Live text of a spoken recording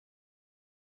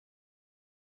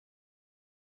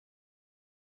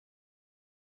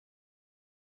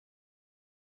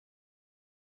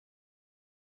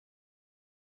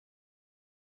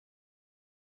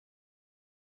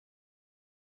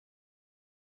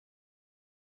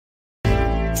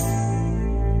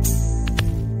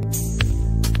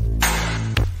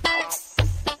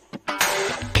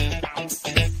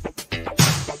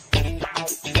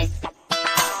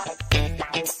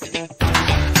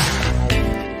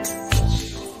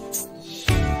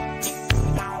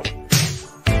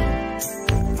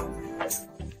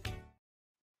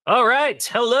right.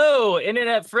 Hello,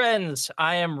 internet friends.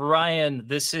 I am Ryan.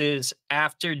 This is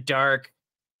After Dark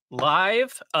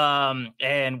Live.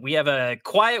 And we have a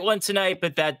quiet one tonight,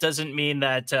 but that doesn't mean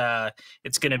that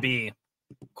it's going to be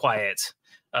quiet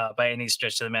by any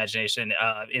stretch of the imagination.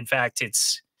 In fact,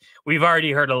 we've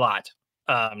already heard a lot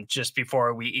just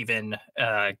before we even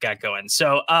got going.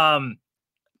 So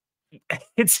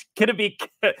it's going to be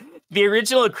the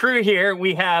original crew here.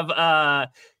 We have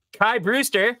Kai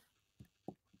Brewster.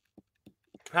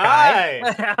 Hi.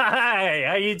 Hi.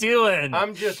 How you doing?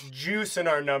 I'm just juicing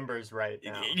our numbers right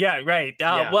now. Yeah, right.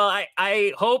 Yeah. Well,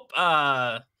 I hope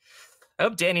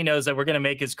Dani knows that we're gonna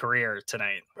make his career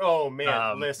tonight. Oh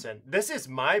man, listen, this is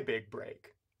my big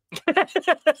break.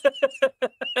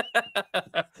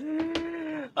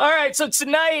 All right, so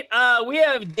tonight we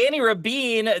have Dani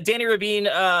Rabin. Dani Rabin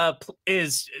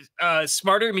is a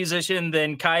smarter musician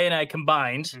than Kai and I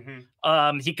combined.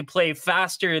 Mm-hmm. He can play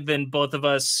faster than both of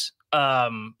us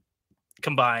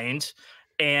combined,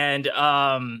 and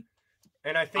I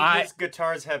think his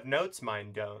guitars have notes,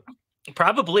 mine don't.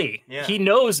 Probably. Yeah. He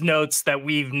knows notes that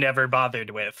we've never bothered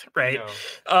with, right?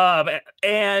 No.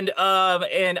 And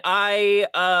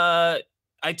I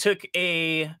took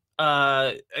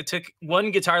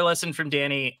one guitar lesson from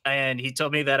Dani, and he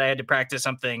told me that I had to practice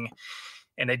something,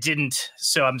 and I didn't.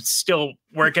 So I'm still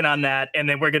working on that, and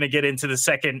then we're gonna get into the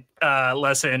second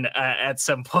lesson at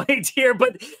some point here.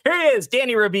 But here he is,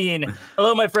 Dani Rabin.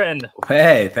 Hello, my friend.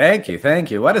 Hey, thank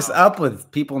you. What is up with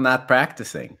people not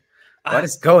practicing? What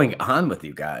is going on with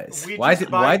you guys? Why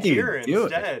do you do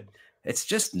it? It's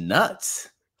just nuts.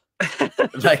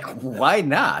 Like, why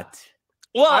not?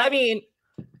 Well, I mean,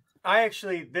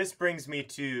 this brings me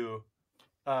to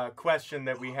a question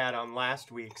that we had on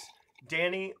last week's.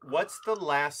 Dani, what's the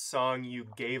last song you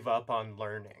gave up on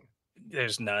learning?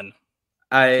 There's none.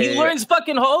 He learns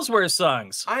fucking Halsworth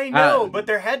songs. I know, but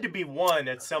there had to be one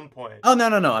at some point. Oh,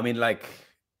 no. I mean, like,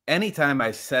 anytime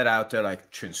I set out to, like,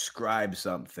 transcribe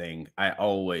something, I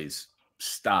always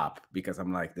stop because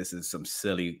I'm like, this is some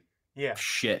silly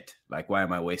shit. Like, why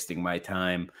am I wasting my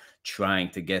time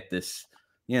trying to get this?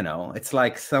 You know, it's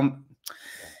like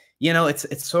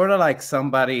it's sort of like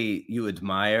somebody you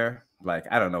admire. Like,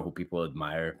 I don't know who people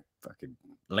admire, fucking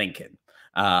Lincoln.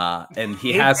 And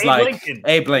he has like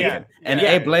Abe Lincoln.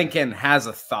 Abe Lincoln has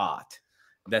a thought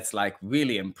that's like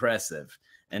really impressive.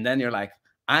 And then you're like,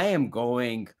 I am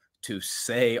going to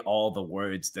say all the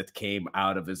words that came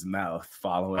out of his mouth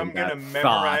following that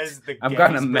memorize thought. I'm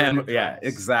gonna memorize. Yeah,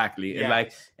 exactly. Yeah.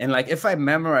 And like if I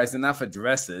memorize enough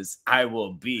addresses, I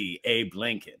will be Abe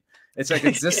Lincoln. It's like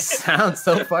it just sounds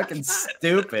so fucking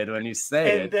stupid when you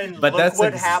say it. Then but that's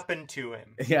what happened to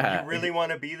him. Yeah. You really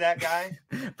want to be that guy?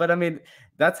 But I mean,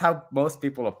 that's how most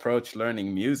people approach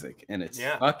learning music, and it's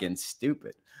fucking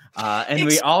stupid. And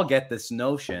we all get this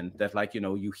notion that, like,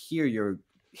 you hear your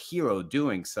hero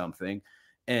doing something,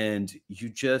 and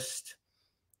it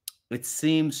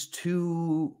seems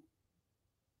too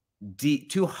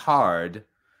hard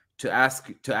to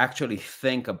actually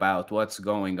think about what's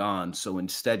going on. So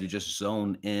instead you just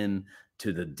zone in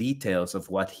to the details of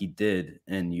what he did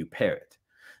and you pair it.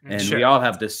 And we all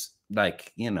have this,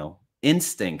 like,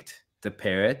 instinct to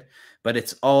pair it, but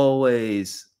it's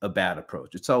always a bad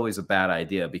approach. It's always a bad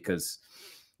idea because,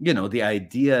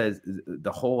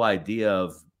 the whole idea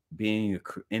of being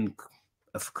in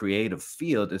a creative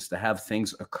field is to have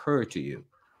things occur to you.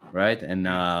 Right. And,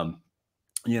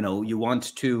 you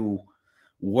want to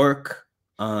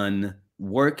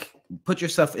put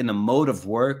yourself in a mode of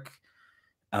work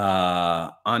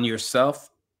on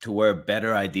yourself to where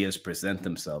better ideas present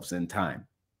themselves in time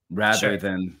rather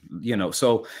than,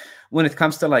 so when it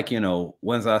comes to, like,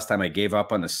 when's the last time I gave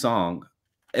up on a song,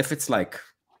 if it's like,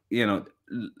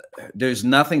 there's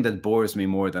nothing that bores me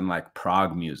more than like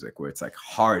prog music where it's like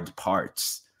hard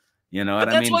parts, you know what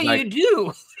I mean? That's what like, you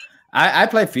do. I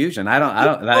play fusion. I don't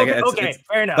like it. Okay,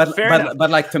 fair enough. But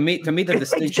like to me, the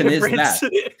distinction is that.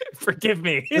 Forgive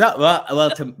me. No, but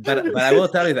I will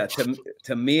tell you that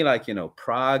to me, like,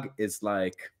 prog is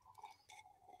like,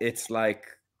 it's like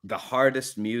the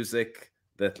hardest music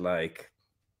that like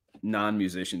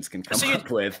non-musicians can come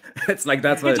up with. It's like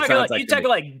that's what it sounds like. You talk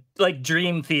like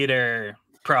Dream Theater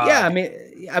prog. Yeah, I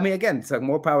mean, again, it's like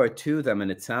more power to them, and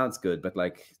it sounds good. But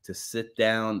like to sit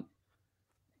down.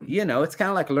 It's kind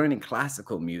of like learning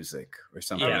classical music or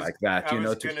something like that. I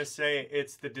was going to say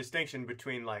it's the distinction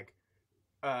between like,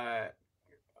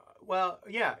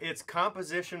 it's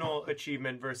compositional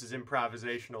achievement versus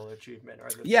improvisational achievement.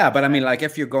 But I mean, like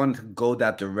if you're going to go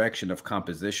that direction of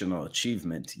compositional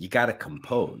achievement, you got to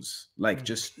compose, like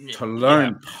just to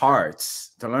learn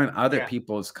parts, to learn other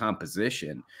people's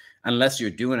composition. unless you're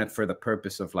doing it for the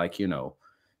purpose of like, you know,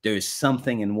 there's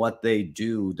something in what they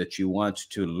do that you want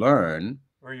to learn.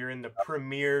 Or you're in the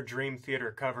premier Dream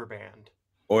Theater cover band.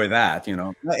 Or that, you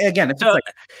know, again, if, like,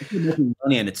 if you're making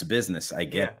money and it's a business, I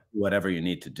get whatever you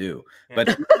need to do. Yeah.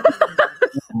 But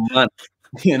money,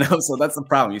 you know, so that's the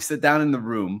problem. You sit down in the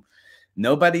room,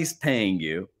 nobody's paying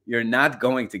you. You're not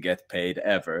going to get paid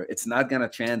ever. It's not going to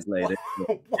translate it.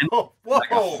 Whoa.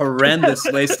 Like a horrendous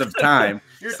waste of time.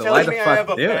 You're telling me I have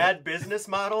a bad business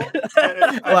model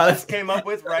that I just came up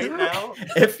with right now?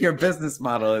 If your business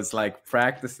model is like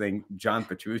practicing John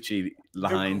Petrucci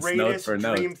lines note for note. The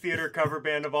greatest Dream Theater cover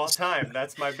band of all time.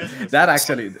 That's my business. That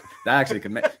actually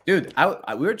could make, dude.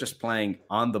 We were just playing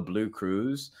on the Blue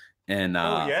Cruise, and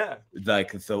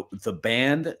like the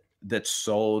band that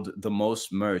sold the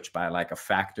most merch by like a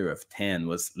factor of 10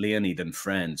 was Leonid and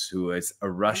Friends, who is a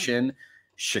Russian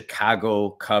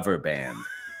Chicago cover band,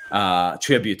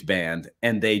 tribute band,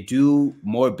 and they do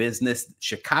more business.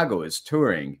 Chicago is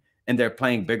touring, and they're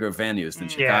playing bigger venues than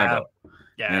Chicago.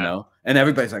 Yeah. You know, and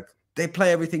everybody's like, they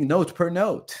play everything note per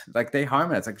note, like they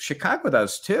harmonize. Like Chicago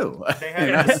does too. They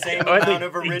have the same amount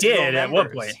of original members. At one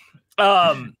point.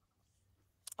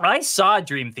 I saw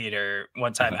Dream Theater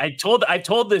one time. I've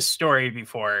told this story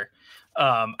before.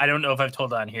 I don't know if I've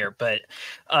told it on here, but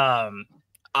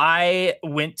I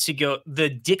went to go. The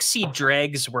Dixie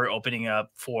Dregs were opening up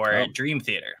for Dream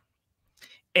Theater,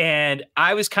 and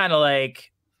I was kind of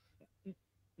like,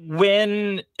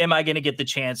 when am I going to get the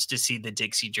chance to see the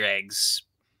Dixie Dregs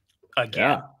again?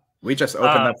 Yeah, we just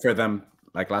opened up for them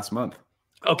like last month.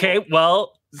 Okay,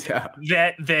 well,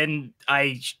 then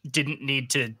I didn't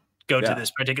need to go to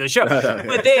this particular show,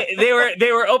 but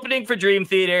they were opening for Dream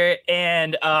Theater,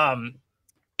 and I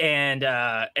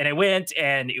went,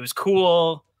 and it was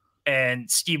cool, and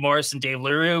Steve Morris and Dave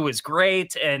LaRue was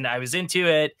great, and I was into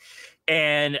it,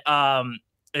 and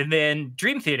then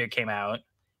Dream Theater came out,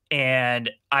 and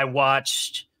I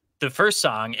watched the first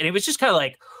song, and it was just kind of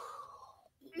like,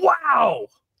 wow,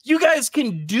 you guys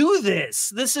can do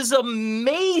this. This is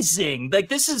amazing. Like,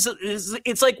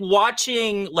 it's like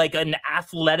watching like an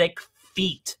athletic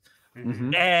feat.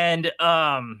 Mm-hmm.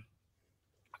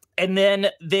 And then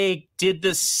they did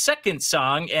the second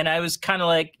song, and I was kind of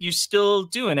like, you're still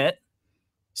doing it.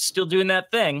 Still doing that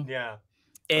thing. Yeah.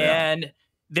 And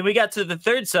then we got to the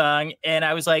third song, and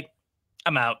I was like,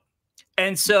 I'm out.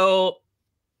 And so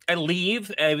I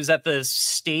leave. I was at the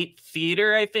State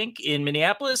Theater, I think, in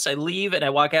Minneapolis. I leave, and I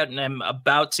walk out, and I'm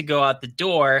about to go out the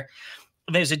door.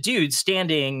 And there's a dude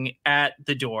standing at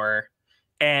the door,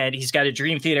 and he's got a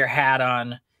Dream Theater hat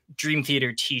on, Dream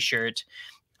Theater t-shirt.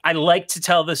 I like to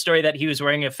tell the story that he was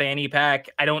wearing a fanny pack.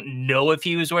 I don't know if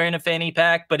he was wearing a fanny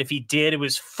pack, but if he did, it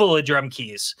was full of drum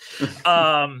keys.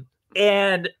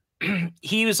 And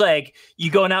he was like,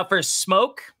 "You going out for a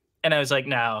smoke?" And I was like,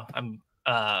 "No, I'm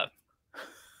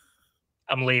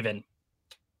leaving."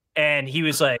 And he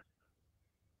was like,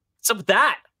 "What's up with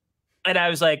that?" And I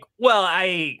was like, "Well,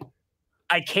 I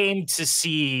came to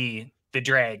see the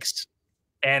Dregs,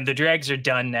 and the Dregs are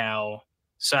done now.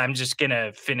 So I'm just going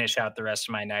to finish out the rest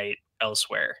of my night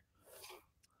elsewhere."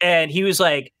 And he was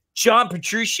like, "John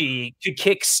Petrucci could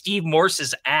kick Steve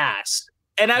Morse's ass."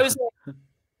 And I was like,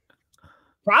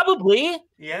 probably.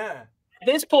 Yeah. At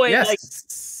this point, yes, like,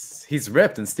 he's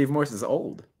ripped and Steve Morse is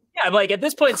old. Yeah, I'm like, at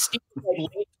this point, Steve's like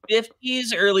late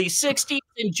 50s, early 60s,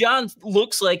 and John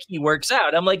looks like he works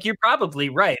out. I'm like, you're probably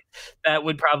right. That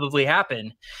would probably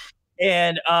happen.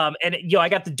 And you know, I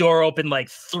got the door open like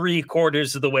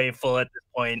 3/4 of the way full at this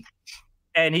point.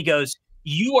 And he goes,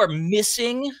 "You are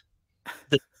missing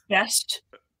the best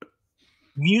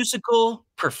musical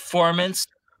performance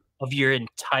of your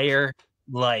entire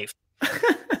life."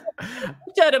 I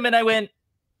looked at him and I went,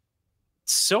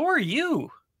 "So are you."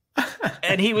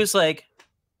 And he was like,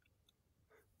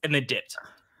 and then dipped.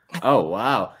 Oh,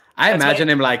 wow. I imagine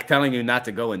him like telling you not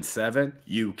to go in 7.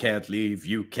 You can't leave.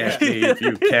 You can't leave.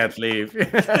 You can't leave.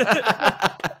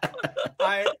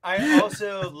 I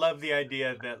also love the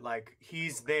idea that like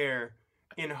he's there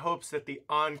in hopes that the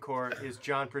encore is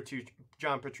John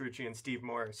Petrucci and Steve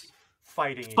Morse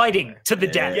fighting to the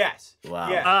death. Yes. Wow.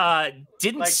 Yeah.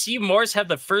 Didn't like, Steve Morse have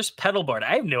the first pedal board?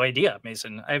 I have no idea,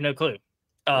 Mason. I have no clue.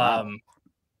 Wow.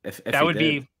 If that would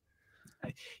be.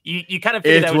 You kind of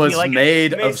figured that would be like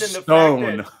made of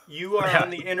stone. You are on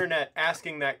the internet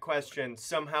asking that question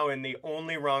somehow in the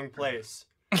only wrong place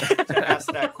to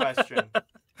ask that question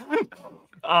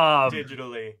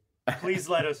digitally. Please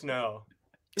let us know.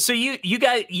 So you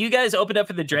guys opened up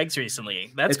for the Dregs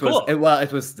recently. That's cool. It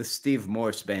was the Steve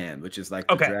Morse band, which is like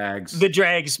the Dregs. The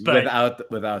Dregs, but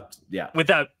without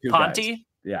Ponte.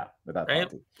 Yeah, without right?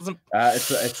 Ponty.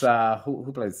 It's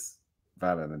who plays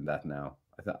violin in that now?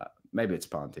 I thought maybe it's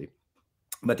Ponty.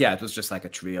 But yeah, it was just like a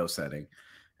trio setting.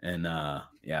 And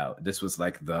yeah, this was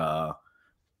like the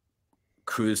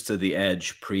Cruise to the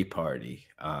Edge pre-party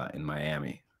in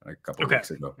Miami like a couple of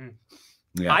weeks ago.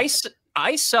 Yeah.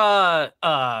 I saw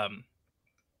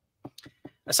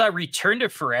Return to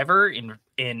Forever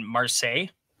in Marseille.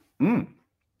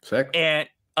 Sick.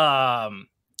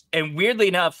 And weirdly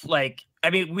enough, like, I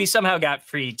mean, we somehow got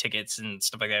free tickets and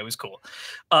stuff like that. It was cool.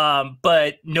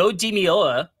 But no Di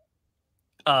Meola,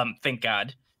 thank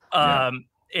God.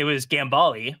 It was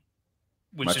Gambale,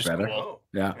 which Much is better. cool.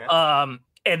 Yeah.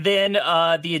 And then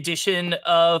the addition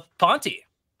of Ponty.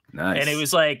 Nice. And it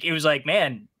was like,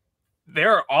 man,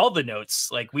 there are all the notes.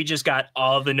 Like, we just got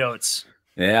all the notes.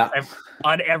 Yeah.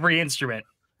 On every instrument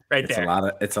right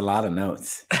there. It's a lot of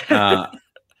notes.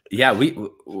 Yeah,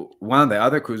 one of the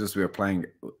other cruises we were playing,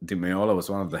 Di Meola was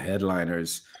one of the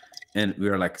headliners, and we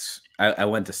were like, I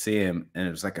went to see him, and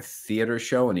it was like a theater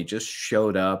show, and he just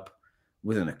showed up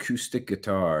with an acoustic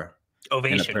guitar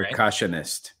Ovation, and a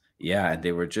percussionist. Right? Yeah, and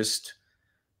they were just,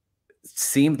 it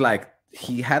seemed like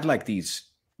he had like these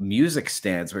music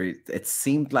stands where it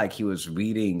seemed like he was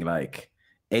reading like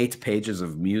 8 pages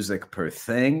of music per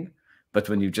thing, but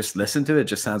when you just listen to it, it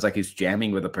just sounds like he's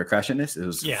jamming with a percussionist. It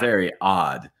was very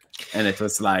odd. And it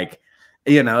was like,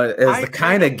 you know, it was the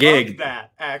kind of gig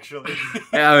that actually.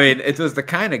 I mean, it was the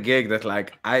kind of gig that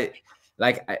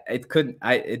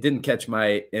it didn't catch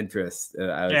my interest.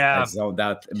 I zoned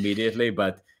out immediately,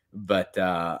 but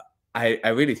I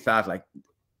really thought, like,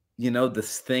 you know,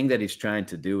 this thing that he's trying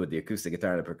to do with the acoustic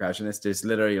guitar and the percussionist, there's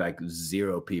literally like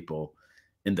 0 people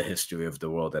in the history of the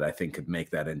world that I think could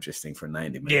make that interesting for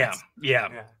 90 minutes.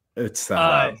 Yeah. It's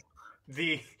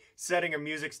the setting a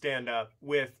music stand up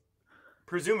with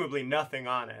presumably nothing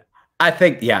on it. I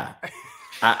think,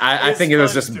 I think it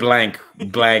was just blank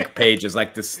pages,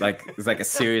 like this, like it's like a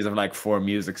series of like 4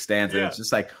 music stands, and it's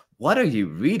just like, what are you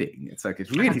reading? It's like,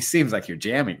 it really seems like you're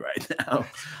jamming right now.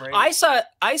 I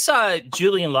saw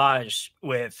Julian Lage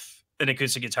with an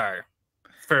acoustic guitar.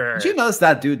 Did you notice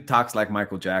that dude talks like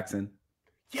Michael Jackson?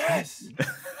 Yes.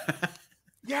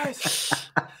 Yes.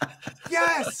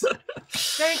 Yes.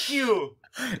 Thank you.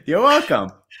 You're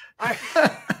welcome.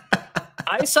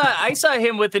 I saw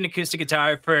him with an acoustic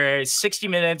guitar for 60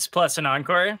 minutes plus an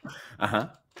encore. And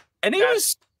it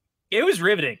was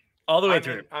riveting all the way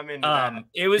through. I'm into that.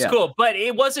 It was cool, but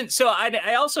it wasn't. So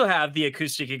I also have the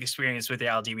acoustic experience with the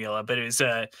Al Di Meola, but it was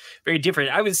very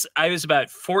different. I was about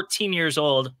 14 years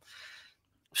old,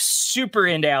 super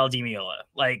into Al Di Meola.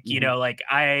 Like, you know, like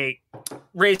I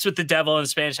Raced with the Devil in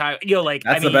Spanish Highway. You know, like,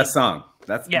 that's the best song.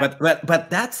 But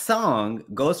that song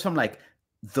goes from like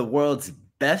the world's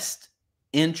best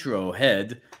intro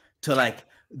head to like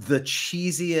the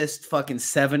cheesiest fucking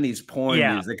 70s porn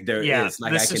music there is.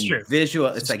 Like, I can visual.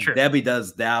 It's like Debbie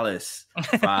Does Dallas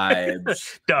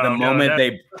vibes.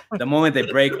 The moment they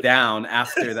break down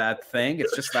after that thing,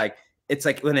 it's just like, it's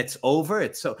like when it's over,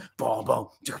 it's so boom, boom,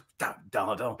 like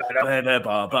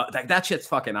that shit's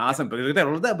fucking awesome.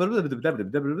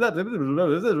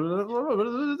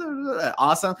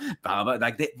 Awesome.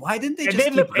 Like, why didn't they just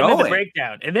keep going?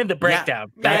 And then the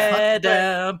breakdown.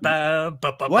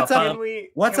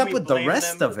 What's up with the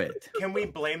rest of it? Can we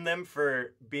blame them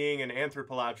for being an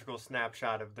anthropological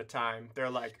snapshot of the time? They're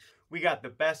like, we got the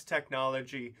best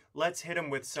technology. Let's hit them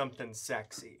with something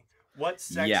sexy. What's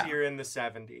sexier in the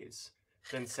 70s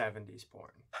than 70s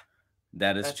porn?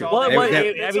 That is true.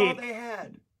 That's all they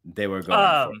had. They were going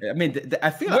for it. I mean, I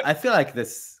feel like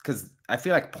this, because I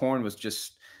feel like porn was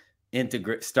just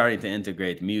starting to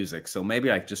integrate music. So maybe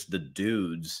like just the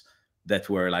dudes that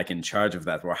were like in charge of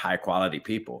that were high quality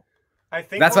people. I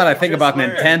think that's what I think about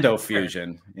Nintendo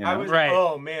Fusion. You know?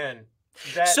 Oh man,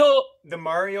 the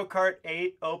Mario Kart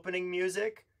 8 opening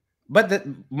music. But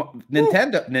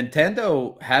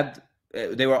Nintendo had,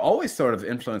 they were always sort of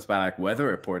influenced by like Weather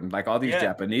Report, and like all these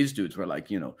Japanese dudes were like,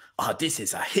 you know, oh, this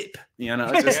is a hip, you know.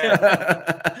 Just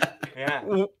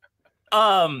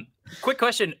Quick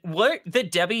question: were the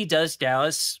Debbie Does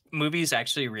Dallas movies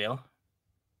actually real?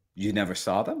 You never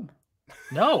saw them?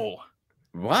 No.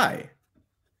 Why?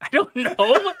 I don't know.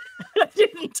 I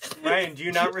didn't. Ryan, do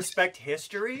you not respect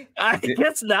history? I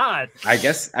guess not. I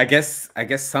guess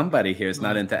somebody here is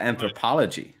not into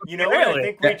anthropology. You know what? I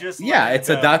think we just it's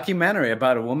a documentary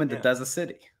about a woman that does a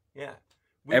city. Yeah.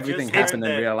 Everything happened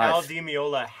in real life. Al Di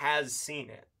Meola has seen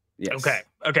it. Yes.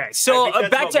 Okay. So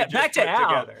back to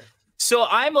Al. So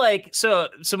I'm like, so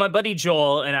my buddy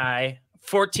Joel and I,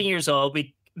 14 years old,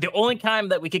 the only time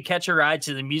that we could catch a ride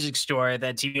to the music store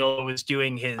that Di Meola was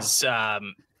doing his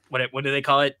what do they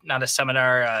call it? Not a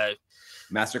seminar,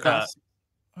 masterclass.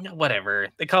 No, whatever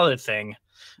they call it, a thing.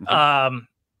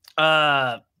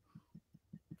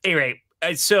 Anyway,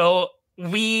 so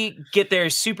we get there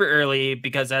super early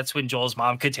because that's when Joel's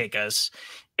mom could take us,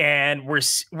 and we're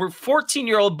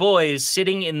 14-year-old boys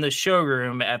sitting in the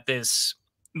showroom at this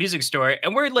music store,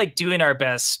 and we're like doing our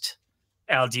best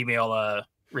Al Di Meola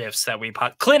riffs that we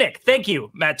Clinic. Thank you,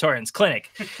 Matt Torrance. Clinic.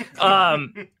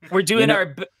 We're doing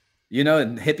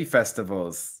in hippie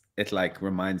festivals, it like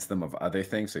reminds them of other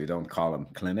things, so you don't call them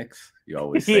clinics. You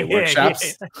always say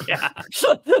workshops. Yeah.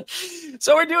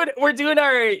 So we're doing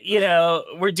our,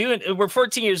 we're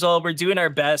 14 years old. We're doing our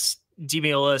best Di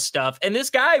Meola stuff, and this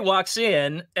guy walks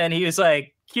in, and he was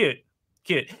like, "Cute.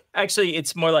 Actually,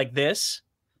 it's more like this."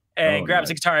 And grabs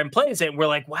a guitar and plays it. And we're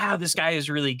like, wow, this guy is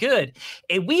really good.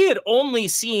 And we had only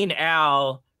seen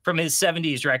from his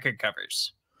 70s record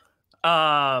covers.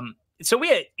 So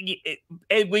we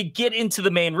get into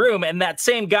the main room, and that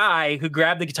same guy who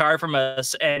grabbed the guitar from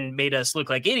us and made us look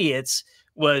like idiots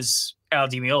was Al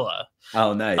Di Meola.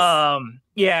 Oh, nice.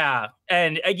 Yeah.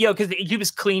 And, because he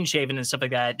was clean shaven and stuff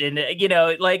like that. And,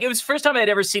 like it was the first time I'd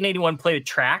ever seen anyone play with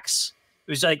tracks.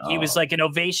 It was like, he was like an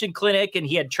Ovation Clinic, and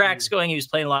he had tracks going. He was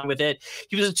playing along with it.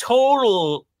 He was a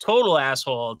total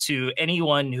asshole to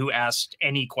anyone who asked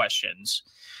any questions.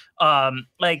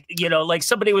 Like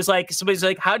somebody's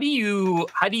like, how do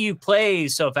you play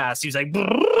so fast? He was like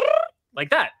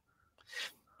that,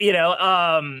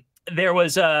 there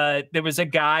was a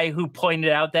guy who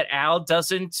pointed out that Al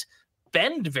doesn't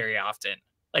bend very often.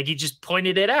 Like he just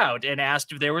pointed it out and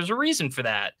asked if there was a reason for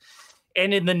that.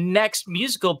 And in the next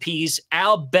musical piece,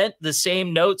 Al bent the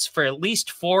same notes for at least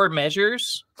 4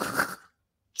 measures,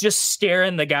 just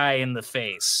staring the guy in the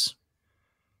face.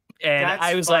 And that's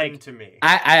I was fun like, to me.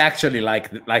 I actually like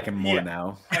him more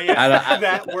now.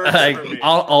 That works for me.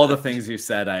 All the things you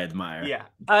said, I admire. Yeah.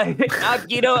 But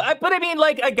I mean,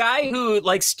 like a guy who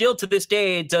like still to this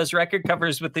day does record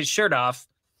covers with his shirt off.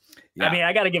 Yeah. I mean,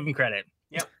 I got to give him credit.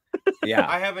 Yep. Yeah.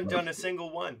 I haven't done a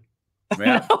single one.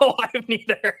 Yeah. No, I have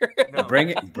neither. No.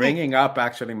 Bringing up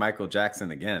actually Michael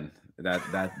Jackson again.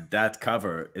 That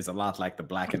cover is a lot like the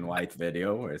black and white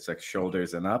video where it's like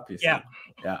shoulders and up.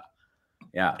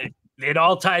 Yeah. It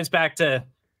all ties back to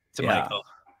Michael.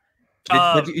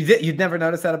 You'd never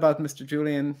noticed that about Mr.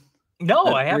 Julian? No,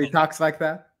 I haven't. He talks like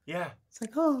that. Yeah. It's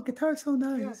like, oh, guitar's so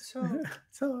nice. Yeah,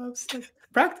 so I was like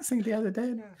practicing the other day.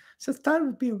 And just thought it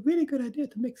would be a really good idea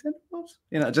to mix intervals.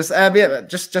 Just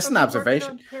an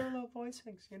observation. Parallel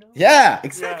voicings, Yeah,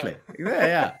 exactly.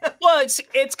 Yeah. Well,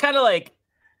 it's kind of like,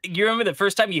 you remember the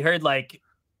first time you heard like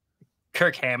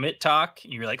Kirk Hammett talk?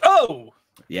 You were like, oh.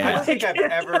 Yeah. I don't think I've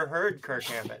ever heard Kirk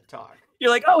Hammett talk.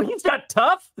 You're like, oh, he's not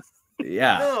tough.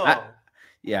 Yeah.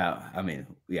 No. I mean,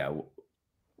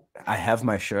 I have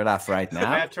my shirt off right now.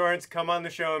 Matt Torrance, come on the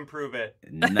show and prove it.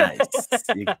 Nice.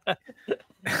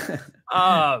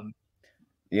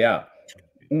 Yeah.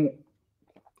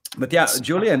 But yeah,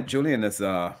 Julian is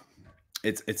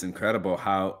it's incredible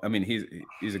how, I mean,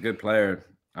 he's a good player.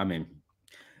 I mean,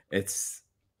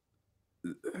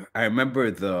 I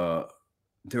remember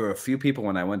there were a few people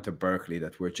when I went to Berkeley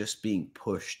that were just being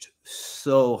pushed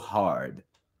so hard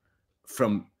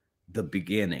from the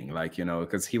beginning, like,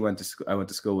 because I went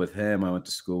to school with him. I went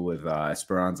to school with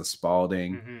Esperanza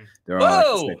Spalding. Mm-hmm. They're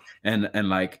all and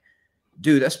like,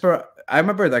 dude, I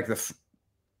remember like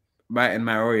in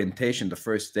my orientation, the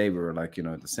first day we were like,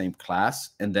 the same class,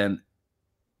 and then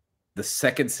the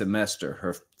second semester,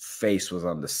 her face was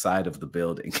on the side of the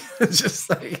building. It's just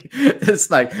like it's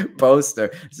like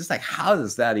poster. It's just like, how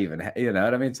does that even? You know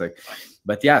what I mean? It's like,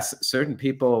 but yes, certain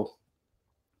people.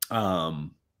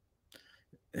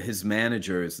 His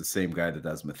manager is the same guy that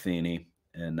does Matheny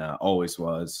and always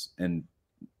was, and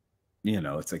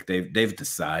it's like they've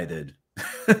decided.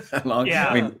 Yeah.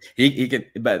 I mean, he can,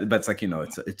 but it's like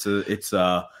it's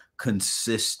a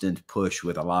consistent push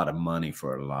with a lot of money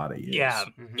for a lot of years.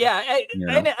 Yeah.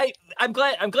 And I'm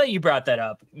glad you brought that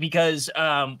up, because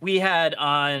we had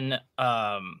on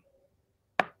now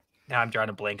I'm drawing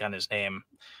a blank on his name.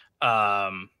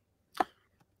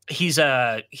 He's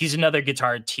another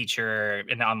guitar teacher,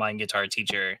 an online guitar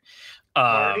teacher.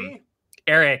 Marty?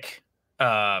 Eric.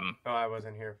 I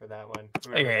wasn't here for that one.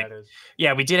 Eric. That is.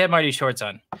 Yeah, we did have Marty Shorts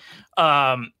on.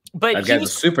 But that guy's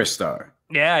a superstar.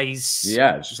 Yeah, it's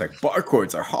just like bar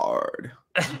chords are hard.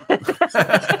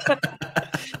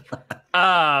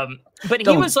 But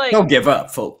he was like, don't give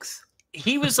up, folks.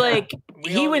 He was like,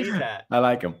 he went. I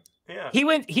like him. Yeah.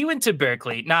 He went to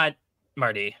Berkeley, not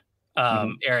Marty.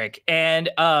 Eric, and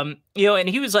and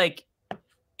he was like,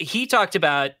 he talked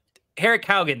about Herrick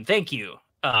Haugen. Thank you.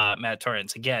 Matt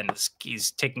Torrance. Again,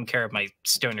 he's taking care of my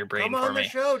stoner brain for me. Come on the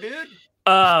show, dude.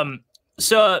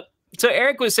 So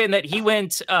Eric was saying that he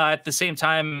went at the same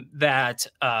time that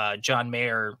John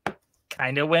Mayer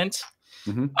kind of went.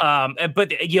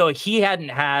 But he hadn't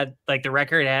had, like, the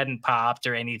record hadn't popped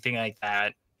or anything like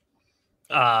that.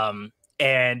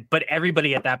 But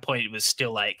everybody at that point was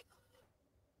still like,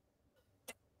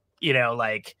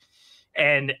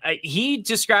 and he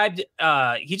described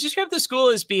the school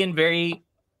as being very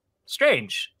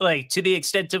strange, like, to the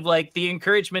extent of, like, the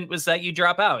encouragement was that you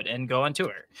drop out and go on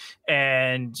tour,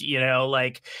 and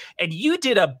and you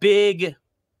did a big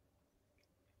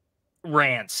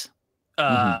rant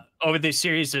over the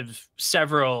series of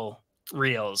several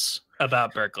reels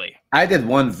about Berkeley. I did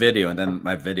one video, and then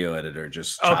my video editor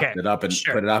just chopped it up and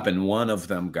put it up, and one of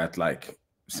them got, like,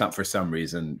 for some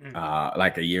reason,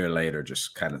 like a year later,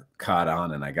 just kind of caught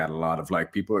on, and I got a lot of,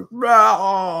 like, people,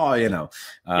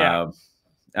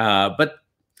 but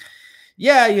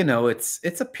yeah,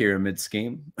 it's a pyramid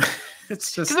scheme.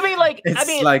 It's just,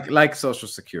 like Social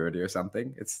Security or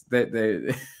something. It's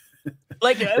they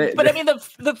like, but I mean,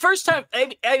 the first time,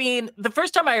 the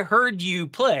first time I heard you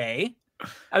play,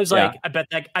 I was like, I bet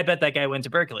that guy went to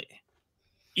Berkeley.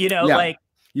 Like,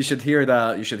 you should hear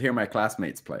my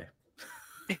classmates play.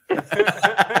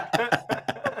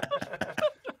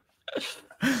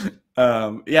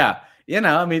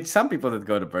 Yeah, I mean, some people that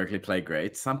go to Berkeley play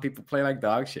great. Some people play like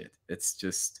dog shit. It's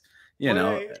just,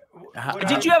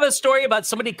 Did you have a story about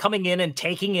somebody coming in and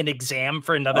taking an exam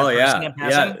for another person and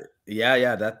passing?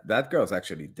 Yeah. That girl's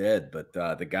actually dead, but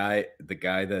the guy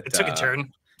that took a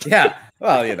turn. Yeah,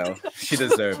 well, she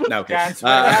deserved. No, okay. That's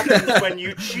what happens when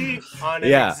you cheat on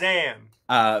an exam.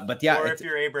 But yeah, or if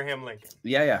you're Abraham Lincoln.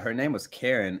 Yeah. Her name was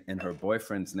Karen, and her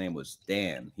boyfriend's name was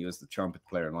Dan. He was the trumpet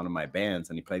player in one of my bands,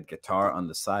 and he played guitar on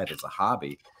the side as a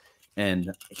hobby.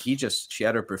 And she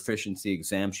had her proficiency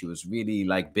exam. She was really,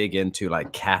 like, big into,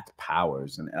 like, Cat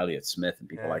Powers and Elliott Smith and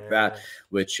people like that,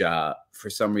 which for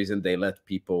some reason they let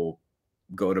people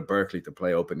go to Berkeley to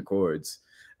play open chords,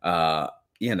 And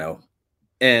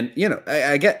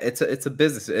I get it's a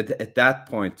business at that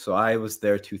point. So I was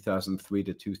there 2003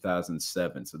 to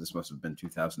 2007. So this must have been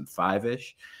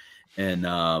 2005-ish. And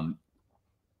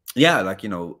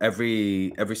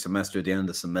every semester, at the end of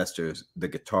the semester, the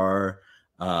guitar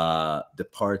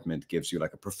department gives you,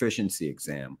 like, a proficiency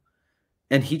exam.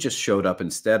 And he just showed up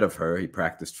instead of her. He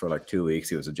practiced for, like, 2 weeks.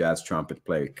 He was a jazz trumpet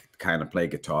player, kind of play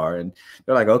guitar. And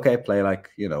they're like, okay, play,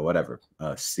 like, whatever,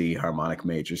 C harmonic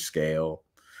major scale.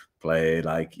 Play,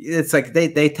 like, it's like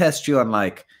they test you on,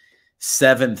 like,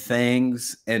 7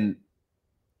 things. And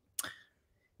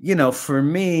for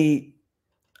me,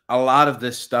 a lot of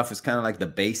this stuff is kind of like the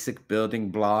basic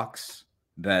building blocks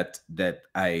that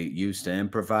I use to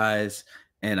improvise,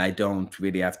 and I don't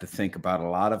really have to think about a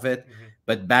lot of it.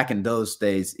 But back in those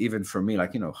days, even for me,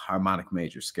 like, harmonic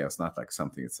major scale, it's not like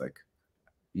something it's like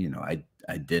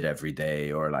I did every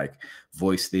day, or like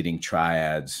voice leading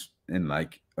triads in,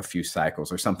 like, a few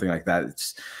cycles or something like that.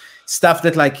 It's stuff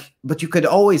that, like, but you could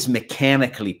always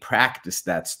mechanically practice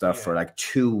that stuff for, like,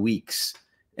 2 weeks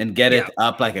and get it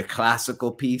up like a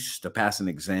classical piece to pass an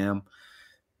exam.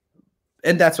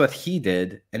 And that's what he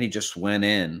did. And he just went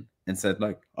in and said,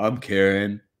 like, I'm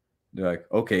Karen. They're like,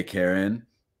 okay, Karen,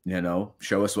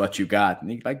 show us what you got.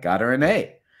 And he, like, got her an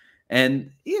A.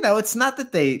 And, it's not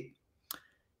that they're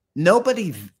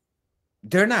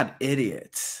not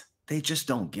idiots. They just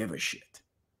don't give a shit.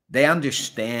 They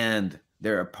understand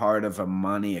they're a part of a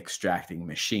money extracting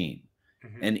machine,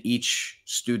 and each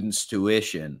student's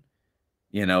tuition,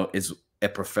 is a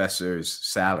professor's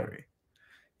salary,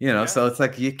 so it's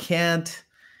like, you can't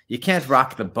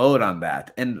rock the boat on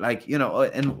that. And, like,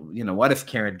 what if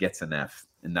Karen gets an F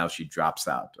and now she drops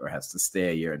out or has to stay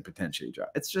a year and potentially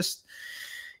drop? It's just,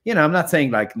 I'm not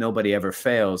saying, like, nobody ever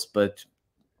fails, but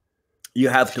you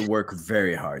have to work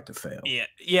very hard to fail.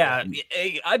 Yeah.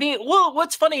 I mean, well,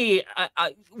 what's funny,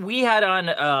 we had on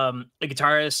a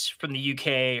guitarist from the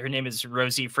UK. Her name is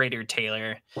Rosie Frater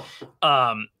Taylor.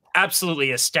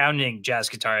 Absolutely astounding jazz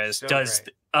guitarist. Does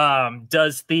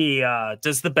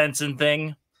the Benson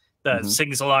thing,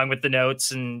 sings along with the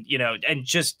notes, and and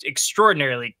just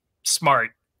extraordinarily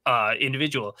smart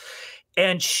individual.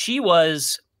 And she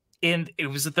was it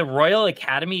was at the Royal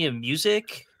Academy of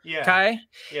Music. Yeah.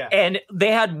 And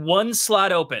they had one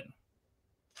slot open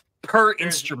per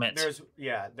instrument. There's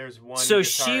one. So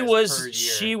she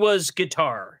was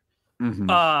guitar.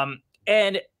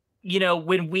 And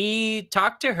when we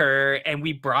talked to her and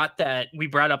we brought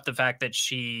up the fact that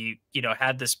she,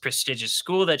 had this prestigious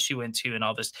school that she went to and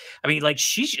all this. I mean, like,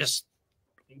 she just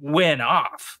went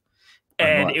off.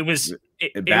 And it was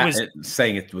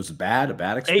saying it was a bad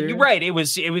experience. You're right. It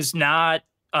was not.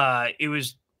 It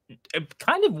was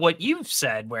kind of what you've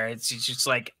said, where it's just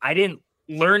like I didn't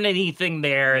learn anything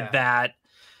there that.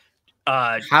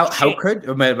 How could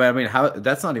I mean how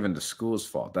that's not even the school's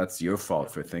fault. That's your fault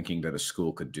for thinking that a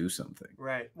school could do something.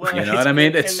 Right. Well, you know what I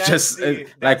mean? It's just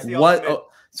like what. Oh,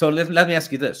 so let me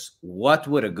ask you this: what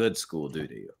would a good school do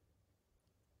to you?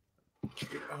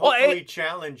 Hopefully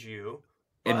challenge you.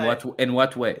 In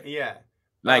what way? Yeah.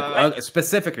 Like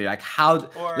specifically, like how?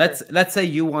 Let's say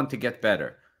you want to get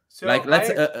better. So like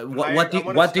what do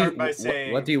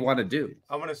you want to do?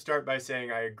 I want to start by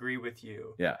saying I agree with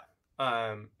you. Yeah.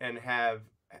 And have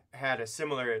had a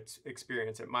similar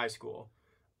experience at my school.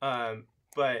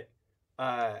 But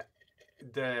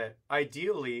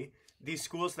ideally, these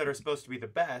schools that are supposed to be the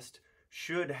best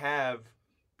should have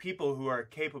people who are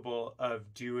capable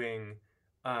of doing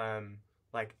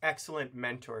like excellent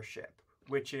mentorship,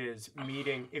 which is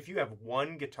meeting. If you have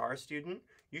one guitar student,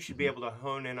 you should be able to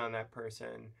hone in on that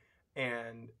person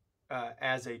and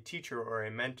as a teacher or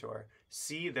a mentor,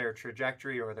 see their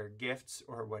trajectory or their gifts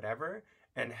or whatever,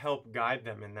 and help guide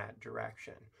them in that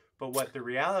direction. But what the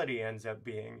reality ends up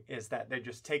being is that they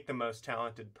just take the most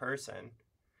talented person,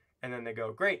 and then they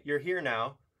go, great, you're here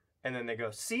now. And then they go,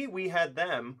 see, we had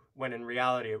them, when in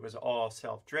reality it was all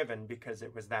self-driven because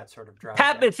it was that sort of drive.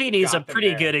 Pat Metheny is a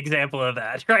pretty good example of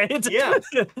that, right? Yeah.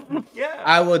 Yeah.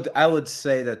 I would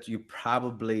say that you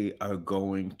probably are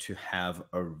going to have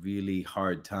a really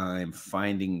hard time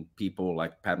finding people,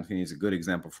 like Pat Metheny is a good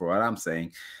example for what I'm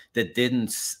saying, that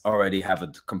didn't already have a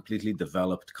completely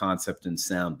developed concept and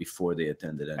sound before they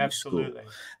attended any school.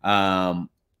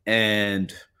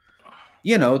 And,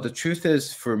 you know, the truth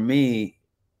is for me,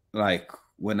 like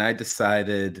when I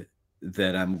decided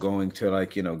that I'm going to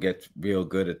like, you know, get real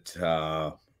good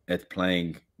at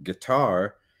playing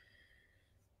guitar,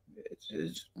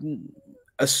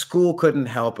 a school couldn't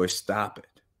help or stop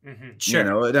it. Mm-hmm. Sure. You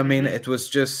know, I mean, it was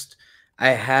just, I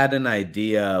had an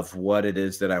idea of what it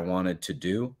is that I wanted to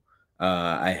do.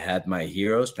 I had my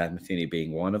heroes, Pat Metheny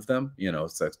being one of them. You know,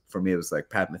 so for me, it was like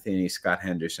Pat Metheny, Scott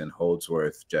Henderson,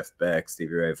 Holdsworth, Jeff Beck,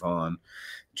 Stevie Ray Vaughan,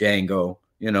 Django.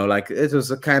 You know, like it was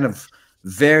a kind of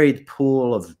varied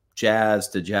pool of jazz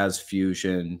to jazz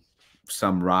fusion,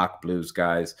 some rock blues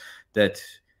guys that,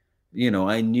 you know,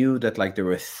 I knew that like there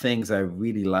were things I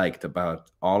really liked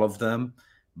about all of them.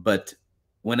 But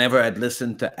whenever I'd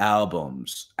listen to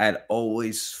albums, I'd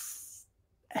always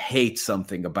hate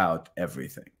something about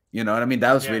everything. You know what I mean?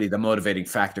 That was really the motivating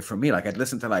factor for me. Like I'd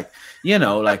listen to like, you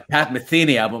know, like Pat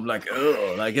Metheny album, like,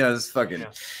 oh, like, you know, this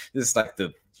is like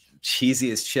the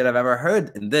cheesiest shit I've ever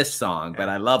heard in this song, but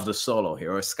I love the solo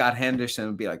here. Or Scott Henderson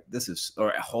would be like, this is,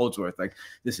 or Holdsworth, like,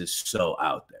 this is so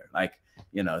out there. Like,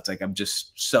 you know, it's like, I'm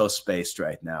just so spaced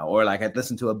right now. Or like I'd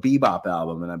listen to a bebop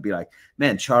album and I'd be like,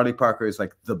 man, Charlie Parker is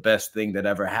like the best thing that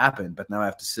ever happened. But now I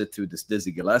have to sit through this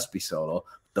Dizzy Gillespie solo.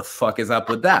 The fuck is up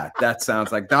with that? That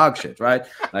sounds like dog shit, right?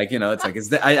 Like, you know, it's like,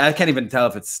 I can't even tell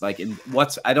if it's like,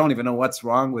 I don't even know what's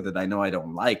wrong with it. I know I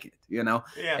don't like it, you know?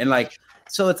 Yeah. And like,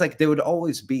 so it's like there would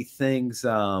always be things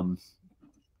in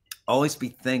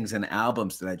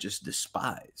albums that I just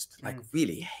despised, like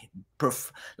really,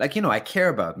 like, you know, I care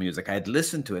about music. I'd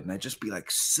listen to it and I'd just be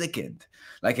like sickened.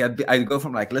 Like I'd go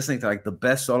from like listening to like the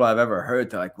best solo I've ever heard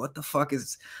to like, what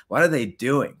are they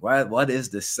doing? What is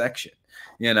this section?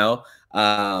 You know?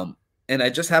 And I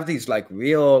just have these like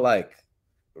real like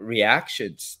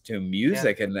reactions to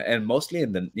music and mostly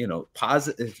in the, you know,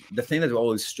 positive. The thing that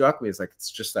always struck me is like it's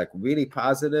just like really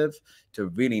positive to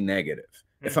really negative.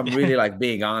 If I'm really like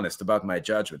being honest about my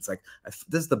judgments, like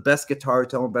this is the best guitar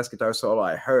tone, best guitar solo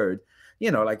I heard.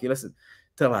 You know, like you listen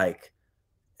to like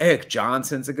Eric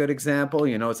Johnson's a good example.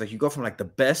 You know, it's like you go from like the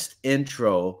best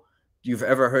intro you've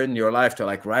ever heard in your life to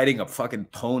like riding a fucking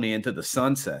pony into the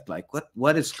sunset. Like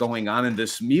what is going on in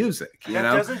this music? You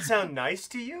know, doesn't sound nice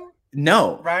to you.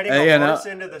 No, riding a horse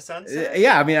into the sunset.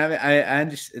 Yeah, I mean, I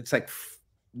just, it's like,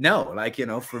 no, like, you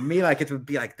know, for me, like it would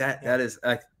be like that. That is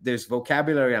like, there's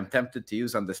vocabulary I'm tempted to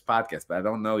use on this podcast, but I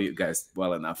don't know you guys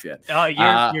well enough yet. Oh,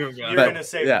 you're in a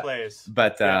safe place.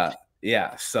 But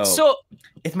yeah, so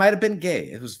it might have been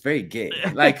gay. It was very gay,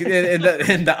 like in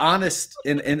the honest,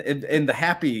 in the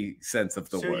happy sense of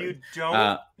the word.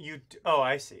 So oh,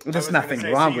 I see. There's nothing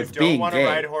wrong with being gay. You don't want to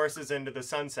ride horses into the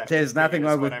sunset. There's nothing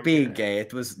wrong with being gay.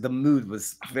 It was, the mood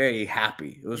was very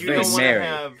happy. It was very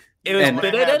merry. It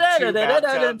was two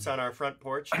bathtubs on our front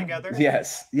porch together.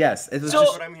 Yes. It was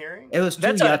just what I'm hearing. It was too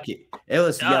yucky. It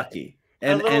was yucky.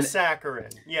 And a little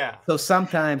saccharine, yeah. So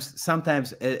sometimes,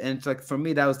 and it's like for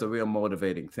me, that was the real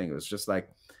motivating thing. It was just like,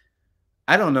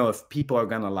 I don't know if people are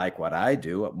gonna like what I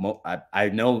do. I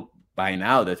know by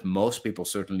now that most people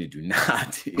certainly do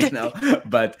not, you know,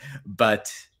 but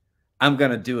I'm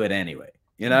gonna do it anyway.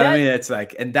 You know what I mean? It's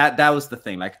like, and that was the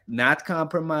thing, like not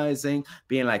compromising,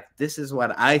 being like, this is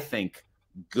what I think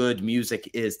good music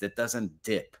is that doesn't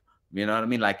dip. You know what I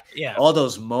mean? Like all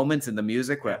those moments in the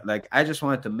music where like I just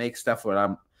wanted to make stuff where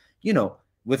I'm, you know,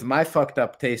 with my fucked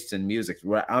up tastes in music,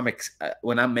 where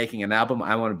when I'm making an album,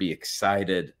 I want to be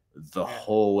excited the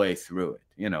whole way through it,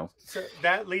 you know. So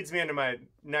that leads me into my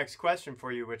next question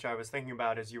for you, which I was thinking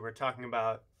about as you were talking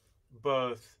about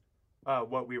both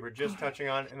what we were just touching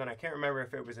on, and then I can't remember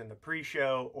if it was in the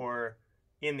pre-show or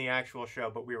in the actual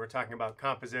show, but we were talking about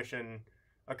composition,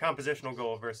 a compositional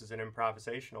goal versus an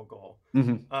improvisational goal.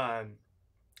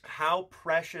 How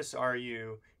precious are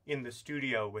you in the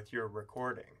studio with your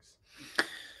recordings?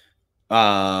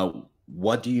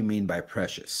 What do you mean by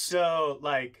precious? So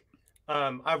like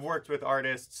I've worked with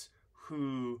artists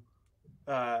who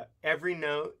every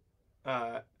note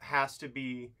has to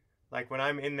be like, when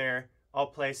I'm in there, I'll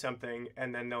play something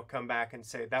and then they'll come back and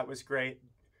say, that was great,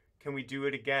 can we do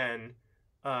it again?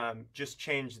 Just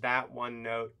change that one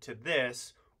note to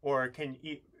this, or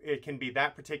it can be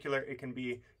that particular, it can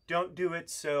be, don't do it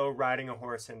so riding a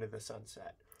horse into the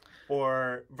sunset,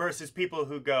 or versus people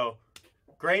who go,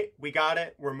 great, we got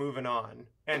it, we're moving on,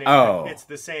 and it's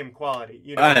the same quality,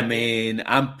 you know. I mean,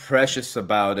 I'm precious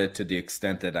about it to the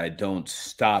extent that I don't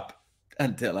stop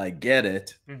until I get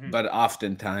it, but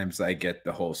oftentimes I get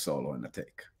the whole solo in a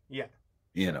take. Yeah,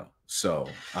 you know. So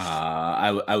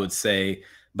I would say,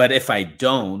 but if I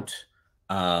don't,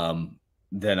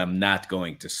 then I'm not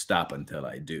going to stop until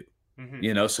I do.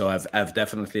 You know, so I've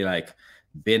definitely like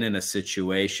been in a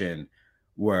situation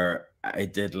where I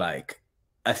did like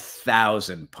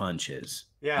 1,000 punches.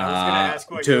 Yeah, I was going to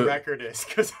ask what your record is,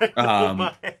 because I know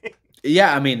mine.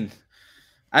 Yeah, I mean,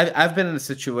 I've been in a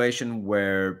situation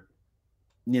where,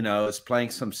 you know, I was playing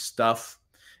some stuff.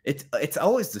 It's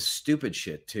always the stupid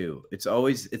shit too. It's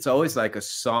always like a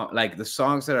song, like the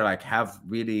songs that are like have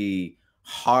really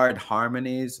hard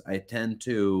harmonies. I tend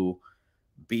to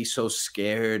be so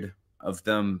scared of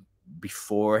them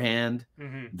beforehand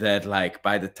that like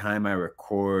by the time I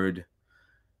record,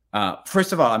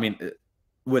 first of all, I mean,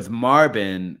 with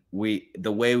Marbin,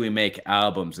 the way we make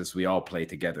albums is we all play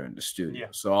together in the studio.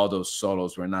 So all those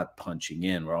solos, we're not punching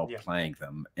in, we're all playing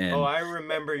them. And I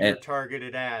remember your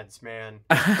targeted ads, man.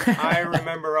 I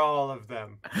remember all of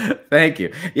them. Thank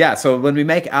you. Yeah, so when we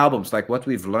make albums, like what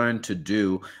we've learned to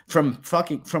do from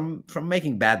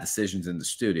making bad decisions in the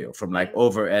studio, from like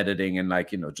over editing and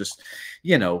like, you know, just,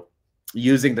 you know,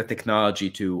 using the technology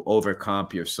to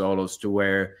overcomp your solos to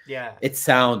where it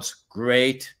sounds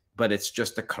great, but it's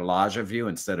just a collage of you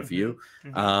instead of you.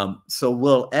 So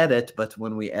we'll edit, but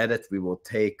when we edit, we will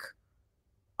take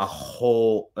a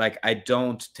whole, like I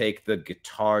don't take the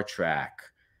guitar track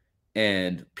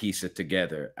and piece it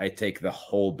together. I take the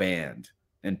whole band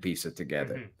and piece it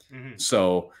together.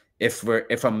 So if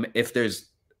the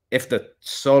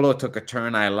solo took a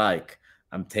turn I like,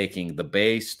 I'm taking the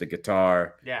bass, the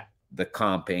guitar, the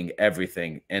comping,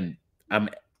 everything, and I'm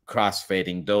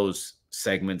crossfading those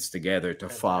segments together to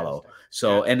follow.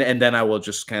 So and then I will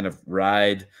just kind of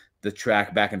ride the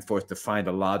track back and forth to find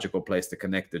a logical place to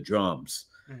connect the drums.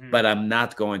 But I'm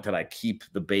not going to like keep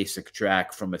the basic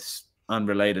track from a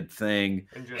unrelated thing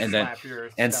and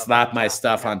then slap my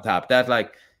stuff on top. That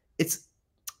like, it's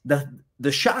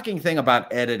the shocking thing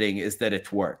about editing is that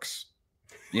it works.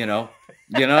 You know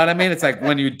what I mean? It's like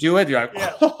when you do it, you're like,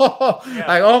 like,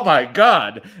 oh my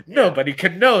God, nobody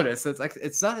can notice. It's like,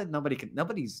 it's not that nobody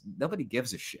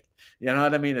gives a shit. You know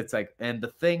what I mean? It's like, and the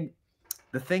thing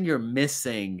you're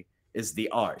missing is the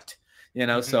art, you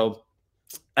know? So,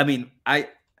 I mean,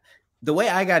 the way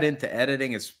I got into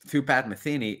editing is through Pat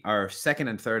Metheny. Our second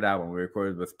and third album we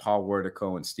recorded with Paul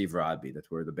Werdico and Steve Rodby, that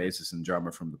were the bassist and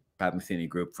drummer from the Pat Metheny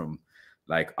group from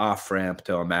like Off Ramp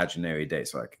till Imaginary Day,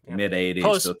 so like mid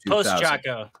 80s till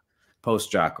 2000.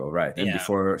 Post Jocko, right, and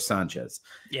before Sanchez.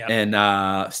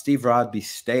 And Steve Rodby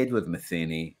stayed with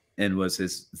Metheny and was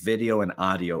his video and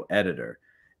audio editor,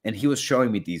 and he was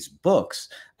showing me these books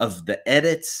of the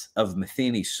edits of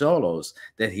Metheny solos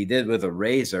that he did with a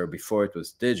razor before it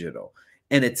was digital,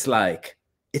 and it's like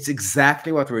it's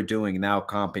exactly what we're doing now,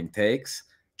 comping takes,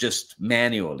 just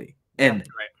manually. And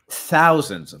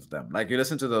thousands of them. Like you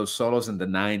listen to those solos in the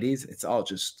 90s, it's all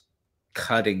just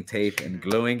cutting tape and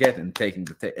gluing it and taking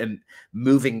the tape and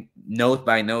moving note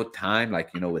by note time, like,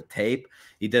 you know, with tape.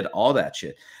 He did all that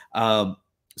shit.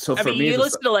 So for me, you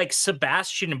listen to like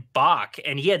Sebastian Bach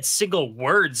and he had single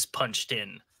words punched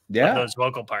in. Yeah, those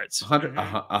vocal parts.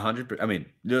 100%. I mean,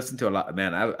 listen to a lot,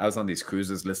 man. I was on these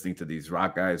cruises listening to these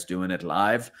rock guys doing it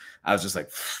live. I was just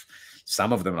like,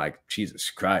 some of them, like, Jesus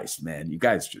Christ, man, you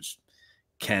guys just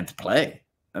can't play.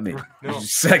 I mean,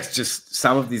 just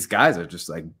some of these guys are just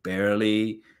like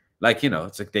barely, like,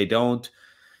 it's like they don't,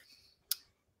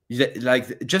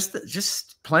 like,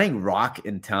 just playing rock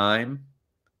in time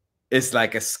is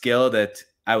like a skill that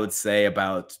I would say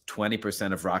about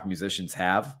 20% of rock musicians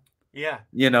have. Yeah.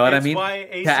 You know what I mean? Why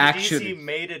AC/DC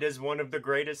made it as one of the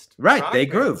greatest. Right. They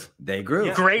groove. Yeah.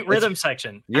 Great rhythm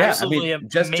section. Yeah. Absolutely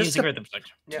amazing rhythm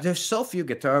section. Yeah. There's so few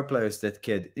guitar players that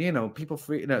could, people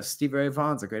Stevie Ray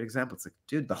Vaughan's a great example. It's like,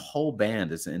 dude, the whole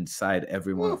band is inside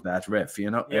every one of that riff,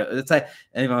 Yeah. It's like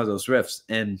any one of those riffs.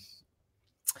 And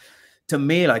to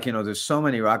me, like, there's so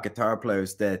many rock guitar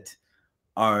players that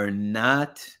are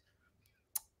not.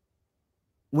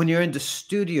 When you're in the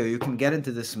studio, you can get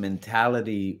into this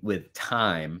mentality with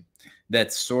time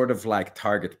that's sort of like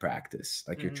target practice.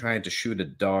 Like you're trying to shoot a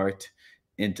dart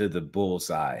into the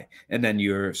bullseye, and then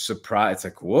you're surprised. It's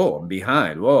like, whoa, I'm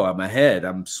behind. Whoa, I'm ahead.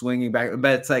 I'm swinging back.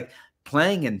 But it's like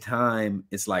playing in time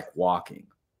is like walking.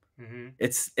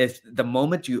 It's the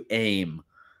moment you aim,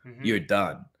 you're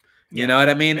done. You know what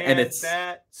I mean? And it's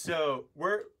that. So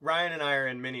Ryan and I are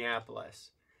in Minneapolis,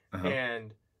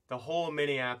 and the whole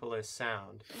Minneapolis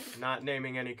sound, not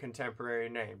naming any contemporary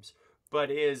names, but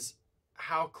is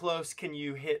how close can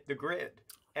you hit the grid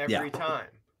every time?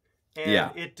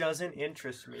 And it doesn't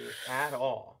interest me at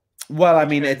all. Well, I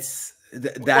mean, it's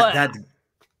that.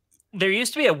 There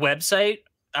used to be a website,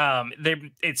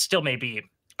 it still may be,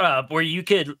 where you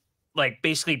could like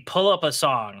basically pull up a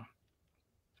song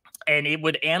and it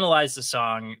would analyze the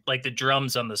song, like the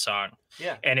drums on the song.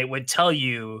 Yeah. And it would tell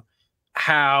you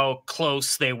how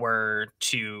close they were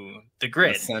to the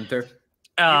grid. The center.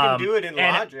 You can do it in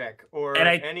Logic or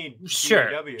any DAW.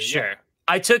 Sure.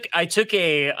 I took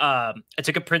a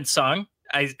Prince song.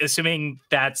 Assuming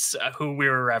that's who we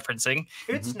were referencing.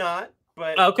 It's not,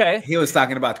 but okay. He was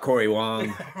talking about Corey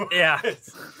Wong. Yeah.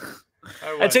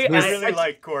 I really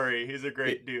like Corey. He's a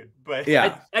great dude. But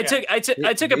I took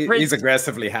a Prince. He's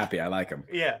aggressively happy. I like him.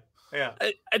 Yeah. Yeah.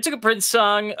 I took a Prince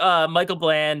song, Michael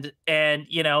Bland, and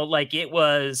like it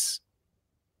was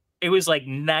like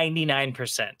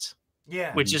 99%.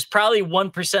 Yeah. Which is probably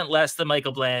 1% less than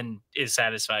Michael Bland is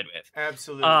satisfied with.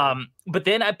 Absolutely. But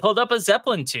then I pulled up a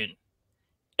Zeppelin tune,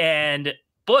 and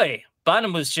boy,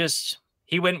 Bonham was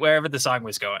he went wherever the song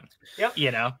was going. Yep.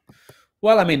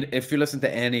 Well, I mean, if you listen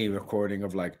to any recording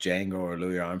of like Django or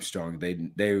Louis Armstrong, they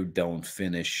don't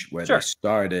finish where they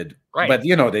started. Right. But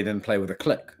they didn't play with a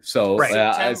click. So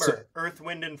September, Earth,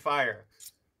 Wind, and Fire.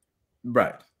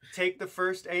 Right. Take the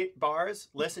first 8 bars,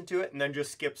 listen to it, and then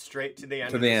just skip straight to the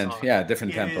end. Song. Yeah,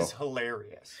 different tempo. It is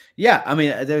hilarious. Yeah, I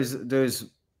mean, there's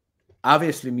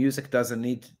obviously music doesn't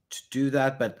need to do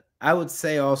that, but I would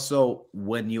say also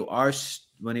when you are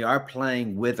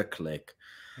playing with a click,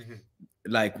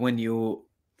 like when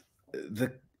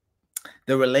the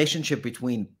relationship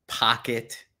between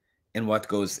pocket and what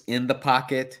goes in the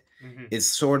pocket is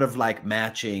sort of like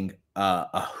matching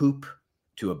a hoop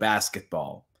to a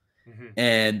basketball.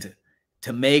 And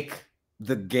to make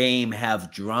the game have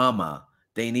drama,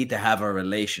 they need to have a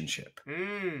relationship.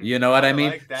 You know what I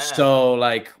mean? Like that. So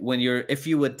like if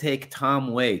you would take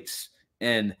Tom Waits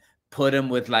and put him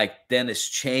with like Dennis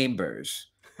Chambers,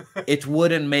 it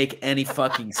wouldn't make any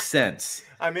fucking sense.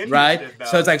 I'm interested, right? though.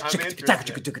 So it's like the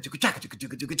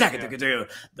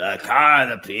car,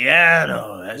 the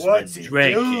piano, that's what's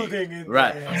drinking.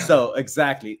 Right. There? So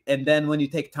exactly. And then when you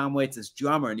take Tom Waits as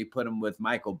drummer and you put him with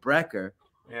Michael Brecker,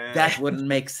 that wouldn't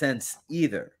make sense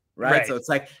either. Right? So it's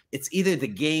like it's either the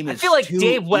game is. I feel like too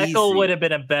Dave Weckl easy. would have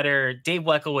been a better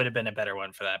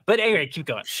one for that. But anyway, keep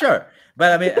going. Sure,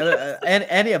 but I mean,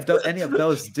 any of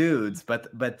those dudes.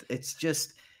 But it's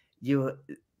just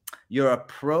your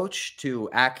approach to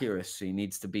accuracy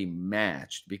needs to be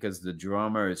matched because the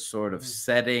drummer is sort of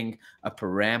setting a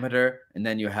parameter, and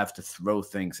then you have to throw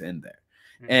things in there.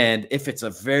 And if it's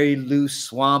a very loose,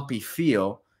 swampy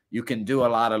feel, you can do a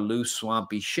lot of loose,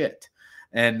 swampy shit.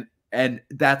 And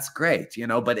that's great,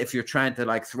 but if you're trying to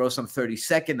like throw some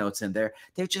 30-second notes in there,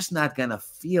 they're just not going to